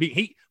whole Shane Beamer.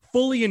 He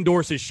fully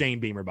endorses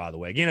Shane Beamer, by the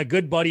way. Again, a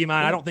good buddy of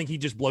mine. I don't think he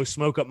just blows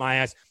smoke up my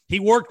ass. He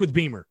worked with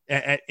Beamer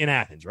in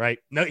Athens, right?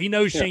 No, he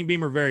knows Shane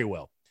Beamer very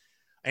well.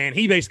 And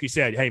he basically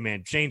said, hey,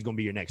 man, Shane's going to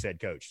be your next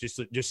head coach,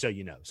 just so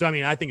you know. So,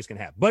 I think it's going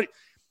to happen. But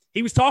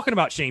he was talking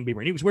about Shane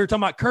Beamer, and we were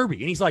talking about Kirby.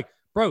 And he's like,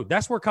 bro,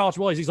 that's where college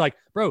football is. He's like,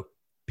 bro,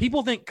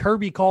 people think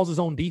Kirby calls his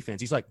own defense.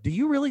 He's like, do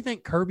you really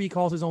think Kirby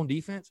calls his own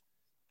defense?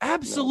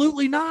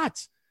 Absolutely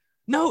not.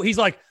 No, he's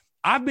like,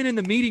 I've been in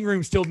the meeting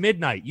rooms till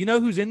midnight. You know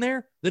who's in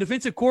there? The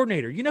defensive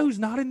coordinator. You know who's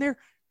not in there?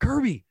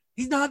 Kirby.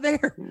 He's not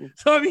there.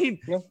 So, I mean,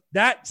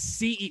 that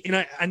CE,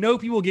 and I know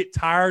people get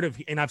tired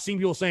of, and I've seen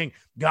people saying,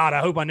 God,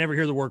 I hope I never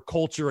hear the word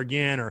culture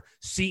again or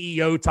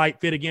CEO type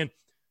fit again.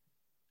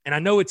 And I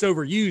know it's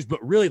overused,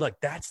 but really, like,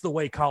 that's the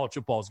way college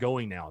football is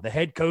going now. The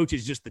head coach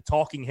is just the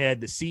talking head,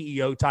 the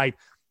CEO type.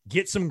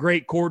 Get some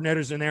great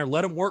coordinators in there.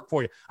 Let them work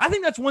for you. I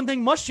think that's one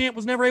thing Muschamp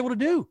was never able to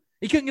do.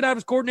 He couldn't get out of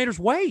his coordinator's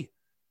way.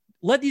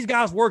 Let these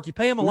guys work. You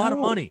pay them a lot of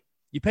money.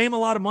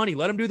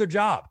 Let them do their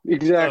job.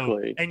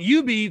 Exactly. So, and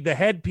you be the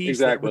headpiece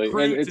that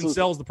recruits and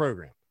sells the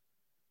program.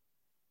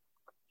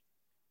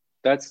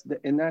 That's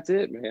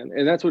it, man.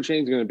 And that's what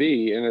Shane's going to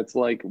be. And it's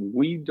like,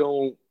 we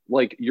don't,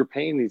 like, you're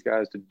paying these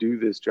guys to do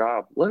this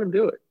job. Let them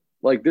do it.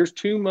 Like, there's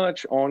too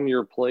much on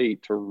your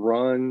plate to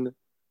run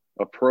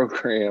a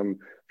program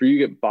for you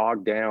to get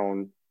bogged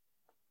down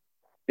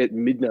at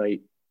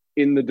midnight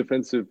in the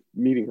defensive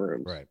meeting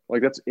rooms. Right.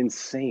 Like, that's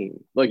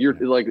insane. Like,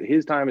 like,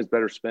 his time is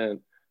better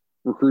spent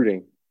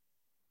recruiting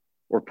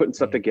or putting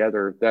stuff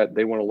together that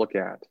they want to look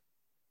at.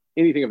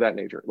 Anything of that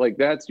nature. Like,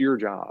 that's your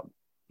job,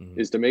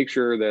 is to make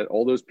sure that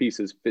all those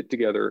pieces fit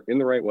together in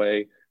the right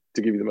way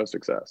to give you the most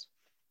success.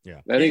 Yeah.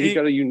 I think he's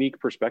got a unique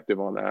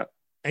perspective on that.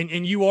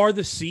 And you are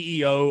the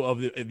CEO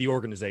of the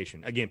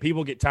organization. Again,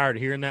 people get tired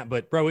of hearing that,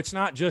 but bro, it's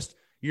not just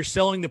you're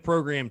selling the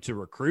program to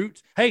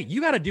recruit. Hey,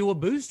 you got to deal with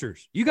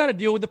boosters. You got to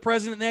deal with the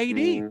president and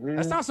the AD.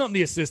 That's not something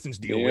the assistants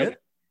deal with.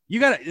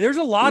 There's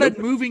a lot of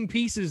moving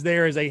pieces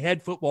there as a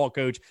head football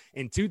coach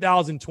in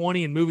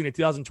 2020 and moving to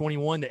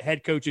 2021 that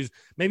head coaches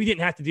maybe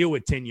didn't have to deal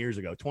with 10 years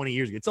ago, 20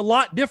 years ago. It's a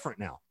lot different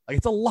now. Like,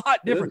 it's a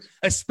lot different,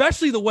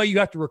 especially the way you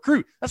have to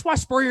recruit. That's why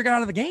Spurrier got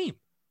out of the game.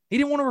 He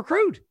didn't want to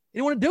recruit. He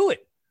didn't want to do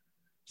it.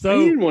 So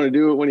he didn't want to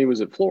do it when he was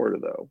at Florida,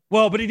 though.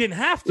 Well, but he didn't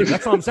have to.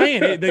 That's what I'm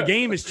saying. The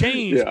game has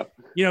changed. Yeah.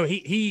 You know,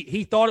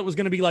 he thought it was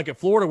going to be like at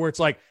Florida where it's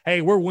like,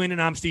 hey, we're winning.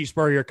 I'm Steve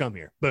Spurrier. Come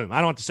here. Boom.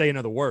 I don't have to say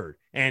another word.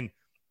 And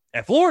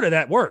at Florida,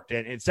 that worked.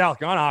 And in South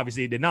Carolina,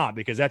 obviously, it did not,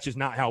 because that's just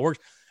not how it works.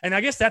 And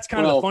I guess that's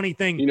kind of the funny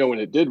thing. You know when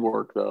it did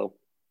work, though?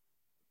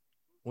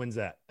 When's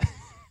that?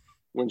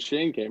 When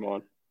Shane came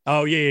on.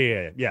 Oh,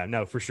 yeah.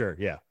 No, for sure.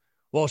 Yeah.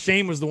 Well,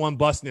 Shane was the one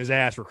busting his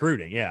ass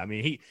recruiting. Yeah. I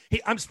mean,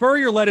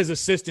 Spurrier let his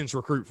assistants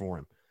recruit for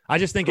him. I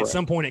just think at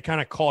some point it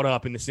kind of caught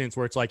up in the sense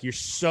where it's like you're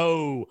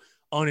so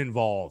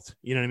uninvolved.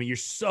 You know what I mean? You're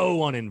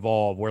so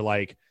uninvolved where,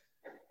 like,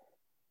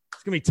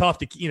 it's going to be tough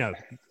to,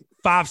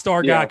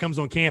 5-star guy comes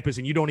on campus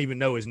and you don't even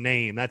know his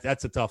name.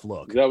 That's a tough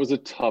look. That was a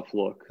tough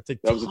look.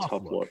 That was a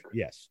tough look.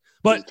 Yes.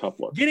 But tough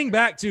look. Getting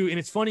back to, and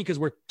it's funny because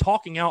we're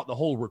talking out the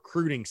whole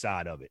recruiting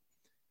side of it.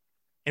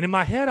 And in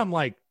my head, I'm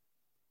like,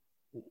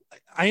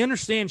 I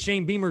understand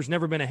Shane Beamer's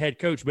never been a head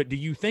coach, but do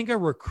you think a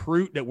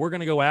recruit that we're going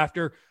to go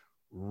after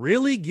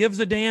really gives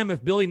a damn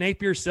if Billy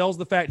Napier sells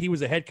the fact he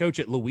was a head coach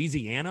at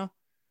Louisiana?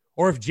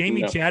 Or if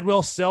Jamie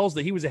Chadwell sells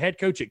that he was a head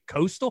coach at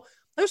Coastal?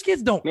 Those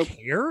kids don't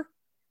care.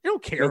 They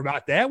don't care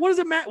about that. What does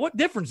it matter? What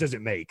difference does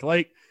it make?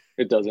 Like,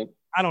 it doesn't.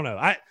 I don't know.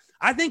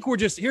 I think we're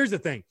just, here's the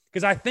thing,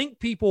 because I think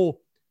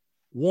people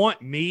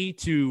want me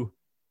to,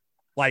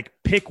 like,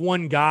 pick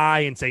one guy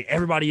and say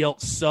everybody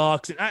else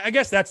sucks. And I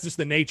guess that's just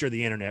the nature of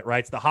the internet, right?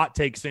 It's the hot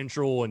take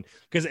central. And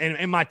because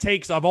in my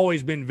takes, I've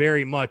always been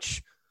very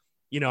much,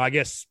 I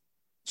guess,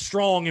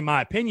 strong in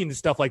my opinion and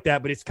stuff like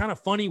that. But it's kind of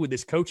funny with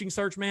this coaching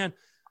search, man.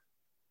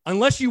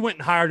 Unless you went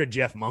and hired a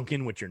Jeff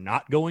Monken, which you're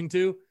not going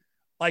to,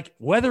 like,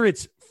 whether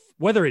it's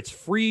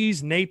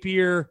Freeze,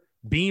 Napier,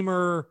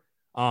 Beamer,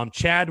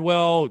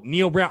 Chadwell,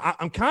 Neil Brown,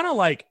 I'm kind of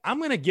like, I'm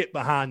going to get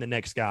behind the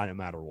next guy no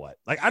matter what.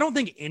 Like, I don't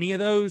think any of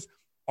those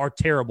are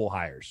terrible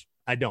hires.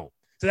 I don't.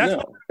 So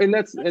that's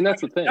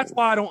that's the thing. That's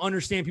why I don't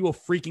understand people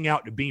freaking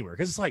out to Beamer,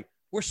 because it's like,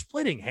 we're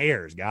splitting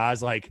hairs,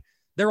 guys. Like,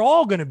 they're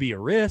all going to be a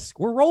risk.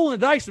 We're rolling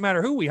the dice no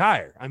matter who we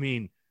hire. I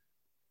mean,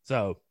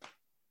 so.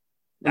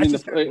 And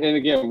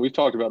again, we've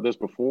talked about this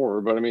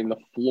before, but I mean, the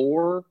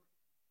floor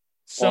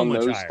on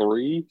those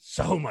three,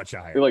 so much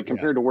higher. Like,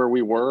 compared to where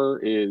we were,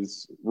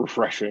 is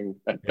refreshing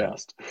at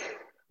best.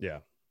 Yeah.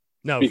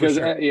 No, because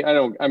for sure. I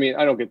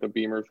don't get the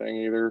Beamer thing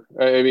either.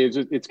 I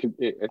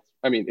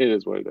mean, it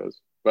is what it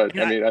is. But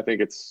I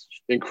think it's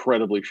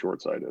incredibly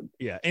short-sighted.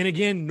 Yeah. And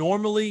again,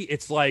 normally,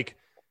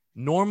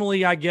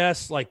 I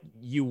guess, like,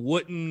 you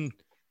wouldn't,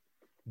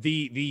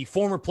 the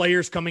former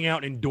players coming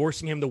out and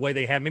endorsing him the way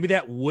they have, maybe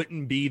that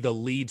wouldn't be the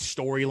lead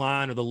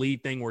storyline or the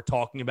lead thing we're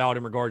talking about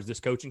in regards to this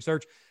coaching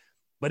search.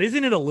 But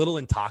isn't it a little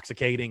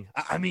intoxicating?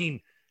 I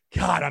mean,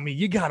 God,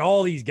 you got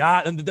all these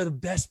guys, and they're the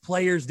best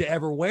players to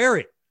ever wear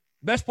it.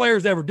 Best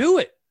players to ever do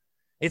it.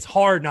 It's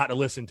hard not to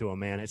listen to them,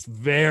 man. It's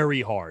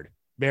very hard.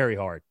 Very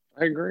hard.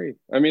 I agree.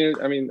 I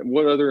mean,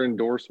 what other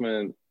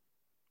endorsement?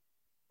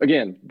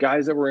 Again,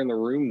 guys that were in the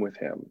room with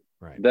him,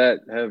 right, that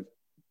have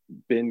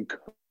been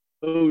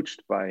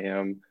coached by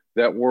him,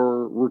 that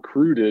were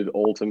recruited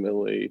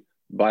ultimately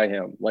by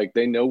him. Like,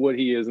 they know what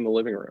he is in the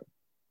living room.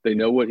 They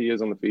know what he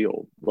is on the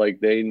field. Like,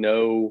 they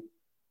know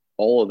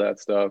all of that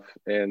stuff.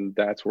 And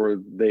that's where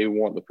they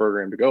want the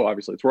program to go.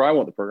 Obviously, it's where I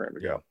want the program to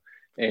go.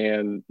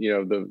 And,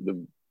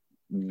 the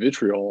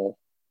vitriol,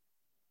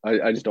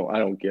 I just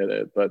don't get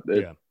it, but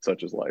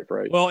such is life,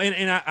 right? Well,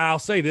 and I'll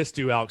say this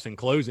too, Alex, in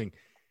closing.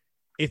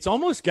 It's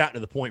almost gotten to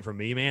the point for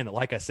me, man, that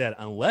like I said,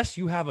 unless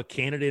you have a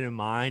candidate in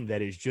mind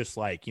that is just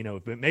like,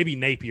 maybe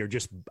Napier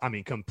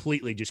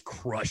completely just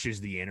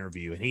crushes the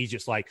interview. And he's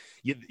just like,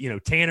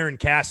 Tanner and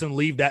Casson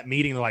leave that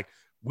meeting. They're like,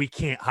 we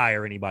can't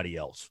hire anybody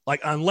else.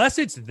 Like, unless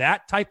it's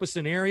that type of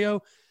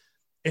scenario,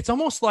 it's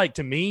almost like,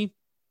 to me,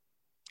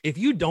 if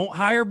you don't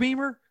hire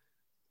Beamer,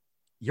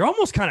 you're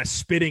almost kind of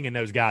spitting in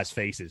those guys'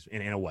 faces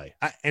in a way.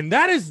 And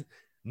that is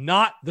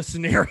not the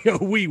scenario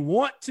we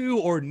want to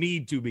or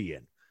need to be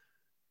in.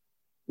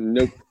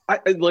 Nope.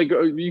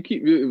 You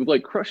keep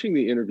like crushing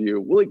the interview.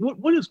 Well, like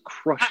what is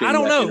crushing? I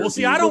don't know. Well,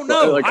 see, I don't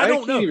know. Like, I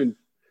don't know.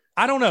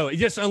 I don't know.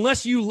 Just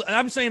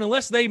I'm saying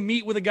unless they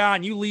meet with a guy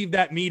and you leave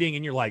that meeting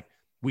and you're like,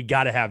 we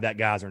got to have that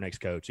guy as our next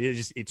coach.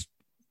 It's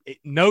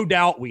no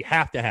doubt we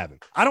have to have him.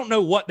 I don't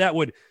know what that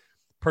would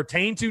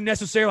pertain to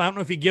necessarily. I don't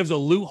know if he gives a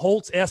Lou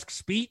Holtz-esque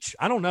speech.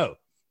 I don't know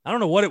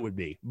what it would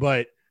be,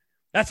 but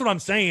that's what I'm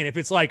saying. If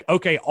it's like,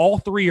 okay, all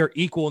three are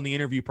equal in the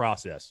interview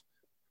process,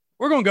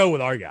 we're going to go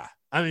with our guy.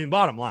 I mean,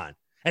 bottom line.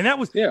 And that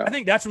was, I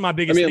think that's my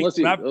biggest thing.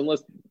 I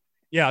was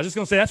just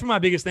going to say, that's my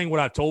biggest thing. What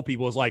I've told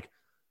people is like,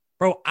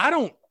 bro, I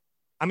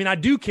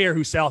do care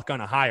who South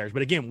Carolina hires,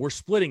 but again, we're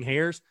splitting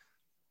hairs.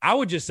 I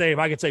would just say, if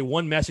I could say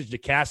one message to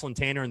Castle and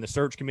Tanner and the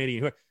search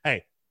committee,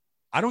 hey,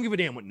 I don't give a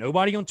damn what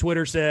nobody on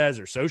Twitter says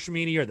or social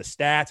media or the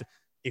stats.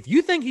 If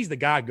you think he's the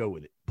guy, go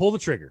with it. Pull the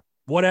trigger.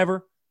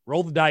 Whatever.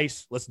 Roll the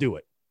dice. Let's do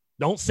it.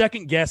 Don't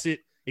second guess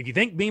it. If you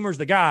think Beamer's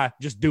the guy,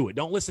 just do it.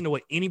 Don't listen to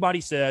what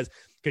anybody says,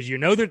 because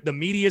that the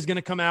media is going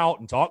to come out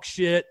and talk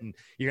shit, and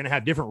you're going to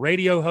have different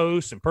radio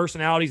hosts and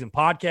personalities and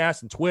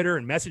podcasts and Twitter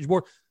and message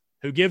board.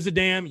 Who gives a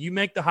damn? You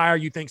make the hire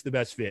you think's the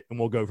best fit, and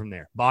we'll go from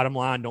there. Bottom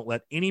line, don't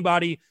let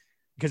anybody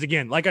 – because,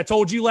 again, like I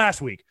told you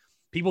last week,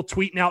 people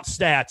tweeting out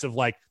stats of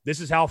like, this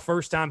is how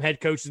first-time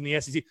head coaches in the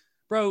SEC.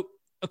 Bro,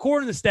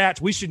 according to the stats,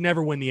 we should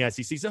never win the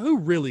SEC. So who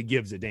really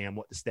gives a damn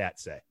what the stats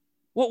say?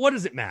 What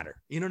does it matter?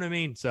 You know what I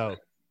mean? So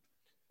 –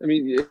 I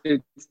mean,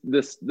 it's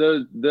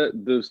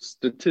the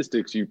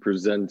statistics you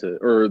presented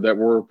or that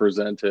were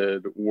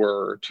presented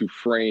were to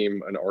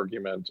frame an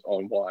argument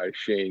on why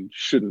Shane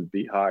shouldn't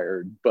be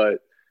hired. But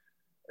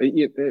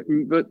you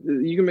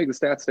can make the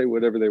stats say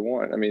whatever they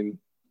want. I mean,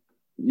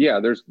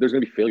 there's going to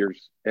be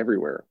failures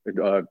everywhere.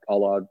 A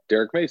la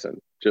Derek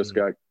Mason just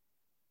got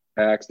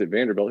axed at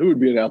Vanderbilt, who would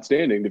be an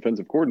outstanding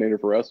defensive coordinator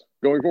for us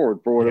going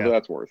forward for whatever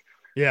that's worth.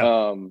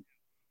 Yeah.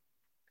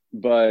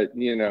 But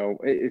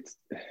it's.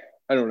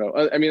 I don't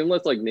know. I mean,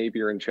 unless like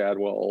Napier and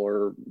Chadwell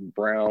or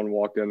Brown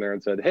walked in there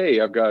and said, hey,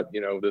 I've got,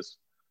 this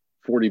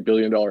 $40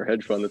 billion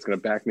hedge fund that's going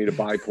to back me to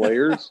buy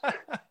players.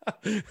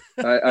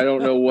 I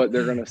don't know what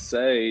they're going to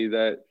say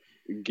that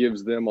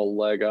gives them a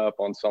leg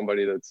up on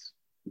somebody that's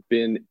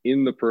been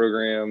in the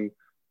program,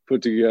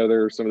 put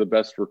together some of the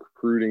best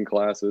recruiting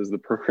classes the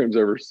program's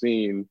ever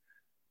seen.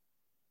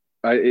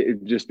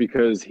 Just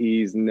because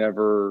he's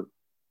never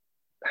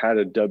had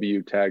a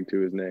W tagged to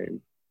his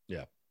name.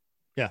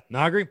 Yeah, no,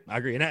 I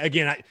agree. And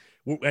again,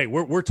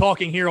 we're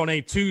talking here on a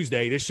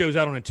Tuesday. This show's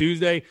out on a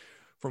Tuesday.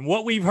 From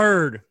what we've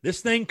heard, this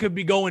thing could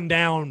be going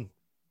down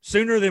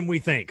sooner than we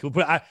think.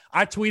 I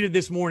tweeted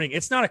this morning,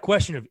 it's not a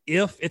question of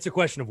if, it's a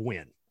question of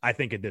when, I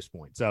think, at this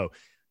point. So,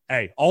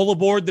 hey, all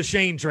aboard the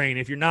Shane train.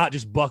 If you're not,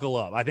 just buckle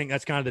up. I think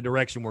that's kind of the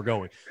direction we're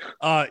going.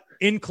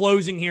 In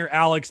closing here,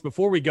 Alex,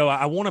 before we go,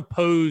 I want to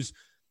pose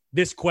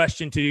this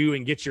question to you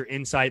and get your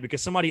insight,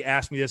 because somebody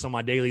asked me this on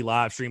my daily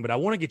live stream, but I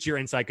want to get your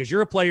insight because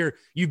you're a player.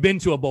 You've been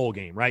to a bowl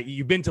game, right?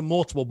 You've been to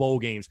multiple bowl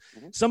games.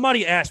 Mm-hmm.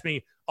 Somebody asked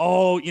me,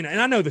 and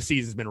I know the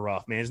season's been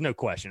rough, man. There's no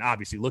question.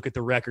 Obviously, look at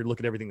the record, look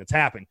at everything that's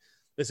happened.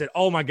 They said,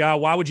 oh my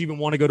God, why would you even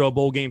want to go to a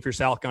bowl game for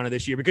South Carolina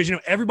this year? Because,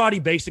 everybody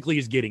basically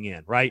is getting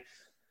in, right?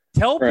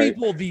 Tell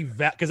people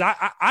because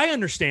I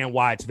understand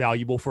why it's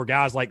valuable for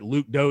guys like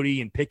Luke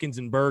Doty and Pickens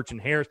and Birch and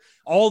Harris,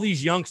 all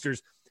these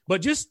youngsters. But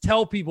just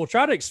tell people,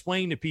 try to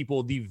explain to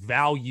people the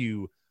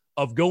value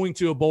of going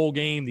to a bowl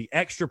game, the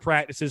extra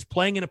practices,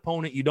 playing an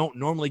opponent you don't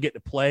normally get to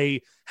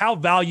play, how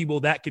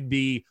valuable that could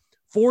be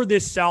for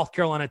this South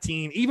Carolina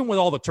team, even with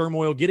all the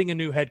turmoil, getting a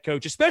new head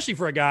coach, especially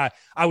for a guy,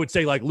 I would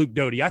say, like Luke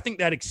Doty. I think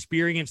that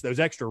experience, those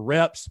extra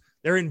reps,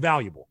 they're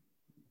invaluable.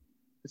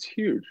 It's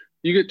huge.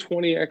 You get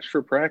 20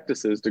 extra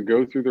practices to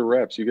go through the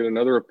reps. You get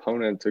another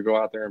opponent to go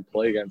out there and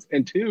play against.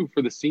 And two,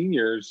 for the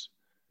seniors,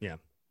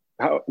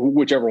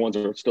 whichever ones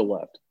are still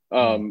left.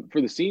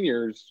 For the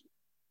seniors,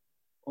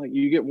 like,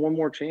 you get one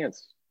more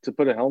chance to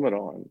put a helmet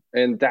on,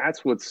 and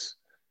that's what's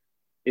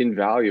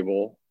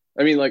invaluable.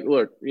 I mean, like,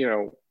 look,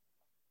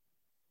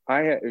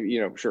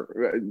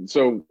 sure.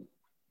 So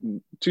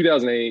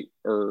 2008,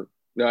 or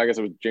no, I guess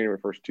it was January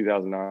 1st,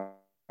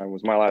 2009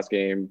 was my last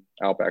game,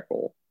 Outback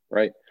Bowl,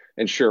 right?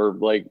 And sure,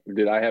 like,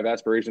 did I have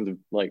aspirations of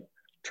like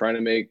trying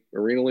to make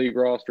Arena League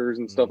rosters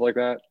and stuff like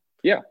that?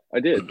 Yeah, I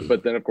did.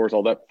 But then, of course,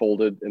 all that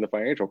folded in the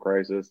financial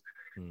crisis.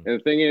 And the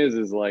thing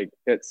is like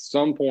at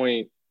some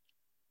point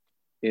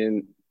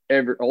in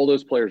all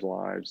those players'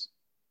 lives,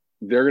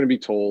 they're going to be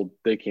told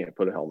they can't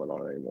put a helmet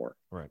on anymore.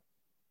 Right.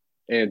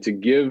 And to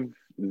give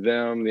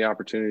them the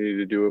opportunity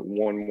to do it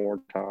one more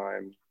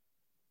time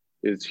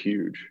is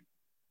huge.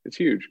 It's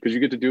huge because you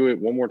get to do it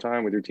one more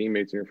time with your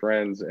teammates and your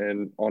friends.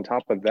 And on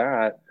top of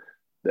that,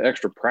 the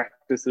extra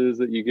practices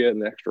that you get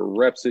and the extra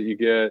reps that you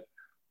get,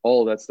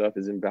 all of that stuff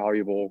is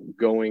invaluable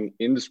going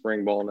into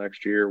spring ball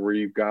next year, where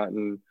you've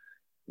gotten,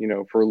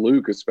 for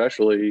Luke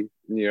especially,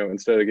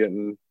 instead of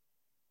getting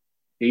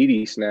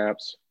 80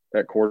 snaps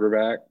at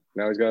quarterback,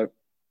 now he's got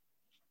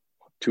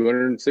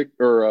 206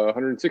 or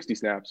 160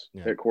 snaps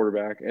at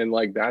quarterback. And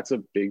like, that's a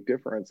big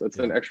difference. That's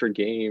an extra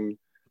game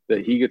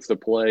that he gets to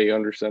play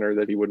under center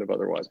that he wouldn't have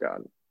otherwise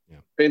gotten. Yeah.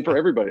 And for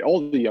everybody,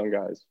 all the young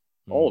guys,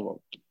 all of them.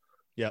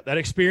 Yeah, that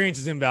experience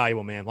is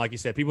invaluable, man. Like you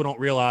said, people don't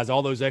realize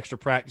all those extra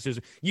practices.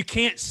 You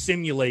can't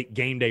simulate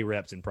game day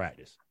reps in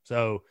practice.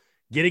 So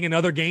getting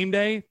another game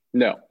day,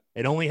 no,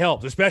 it only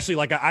helps. Especially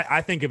like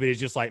I think of it as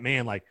just like,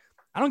 man, like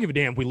I don't give a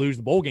damn if we lose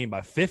the bowl game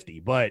by 50,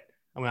 but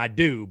I mean I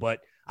do,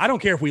 but I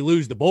don't care if we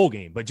lose the bowl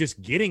game. But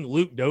just getting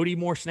Luke Doty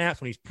more snaps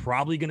when he's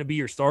probably going to be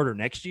your starter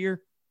next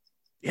year,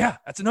 yeah,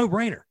 that's a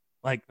no-brainer.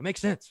 Like it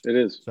makes sense. It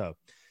is. So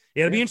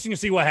yeah, it'll be interesting to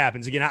see what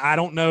happens. Again, I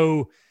don't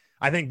know.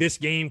 I think this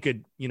game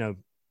could,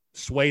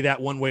 sway that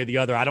one way or the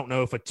other. I don't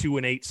know if a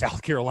 2-8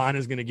 South Carolina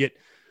is going to get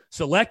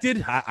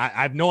selected. I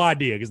have no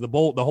idea because the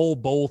whole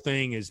bowl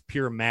thing is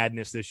pure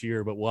madness this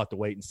year, but we'll have to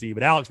wait and see.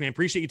 But Alex, man,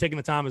 appreciate you taking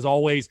the time as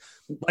always.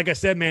 Like I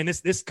said, man,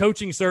 this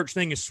coaching search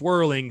thing is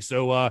swirling.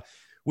 So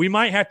we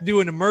might have to do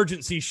an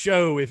emergency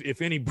show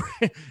if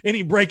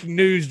any breaking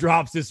news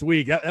drops this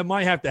week. That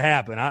might have to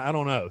happen. I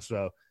don't know.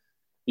 So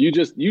you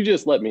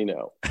just let me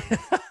know.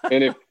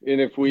 And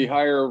if we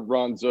hire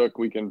Ron Zook,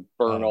 we can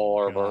burn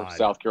all of our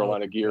South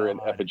Carolina gear in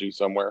effigy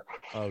somewhere.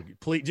 Oh,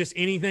 please, just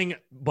anything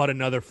but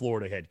another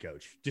Florida head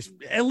coach. Just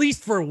at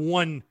least for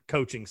one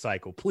coaching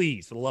cycle,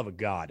 please, for the love of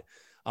God,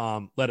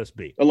 let us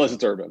be. Unless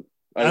it's Urban.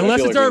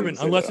 Unless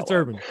it's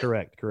Urban.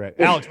 Correct.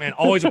 Alex, man,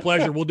 always a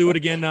pleasure. We'll do it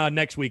again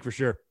next week for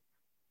sure.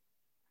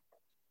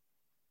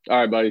 All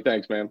right, buddy.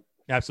 Thanks, man.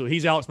 Absolutely.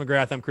 He's Alex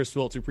McGrath. I'm Chris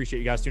Phillips. We appreciate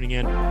you guys tuning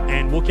in,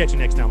 and we'll catch you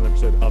next time with an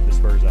episode of the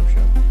Spurs Up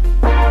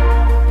Show.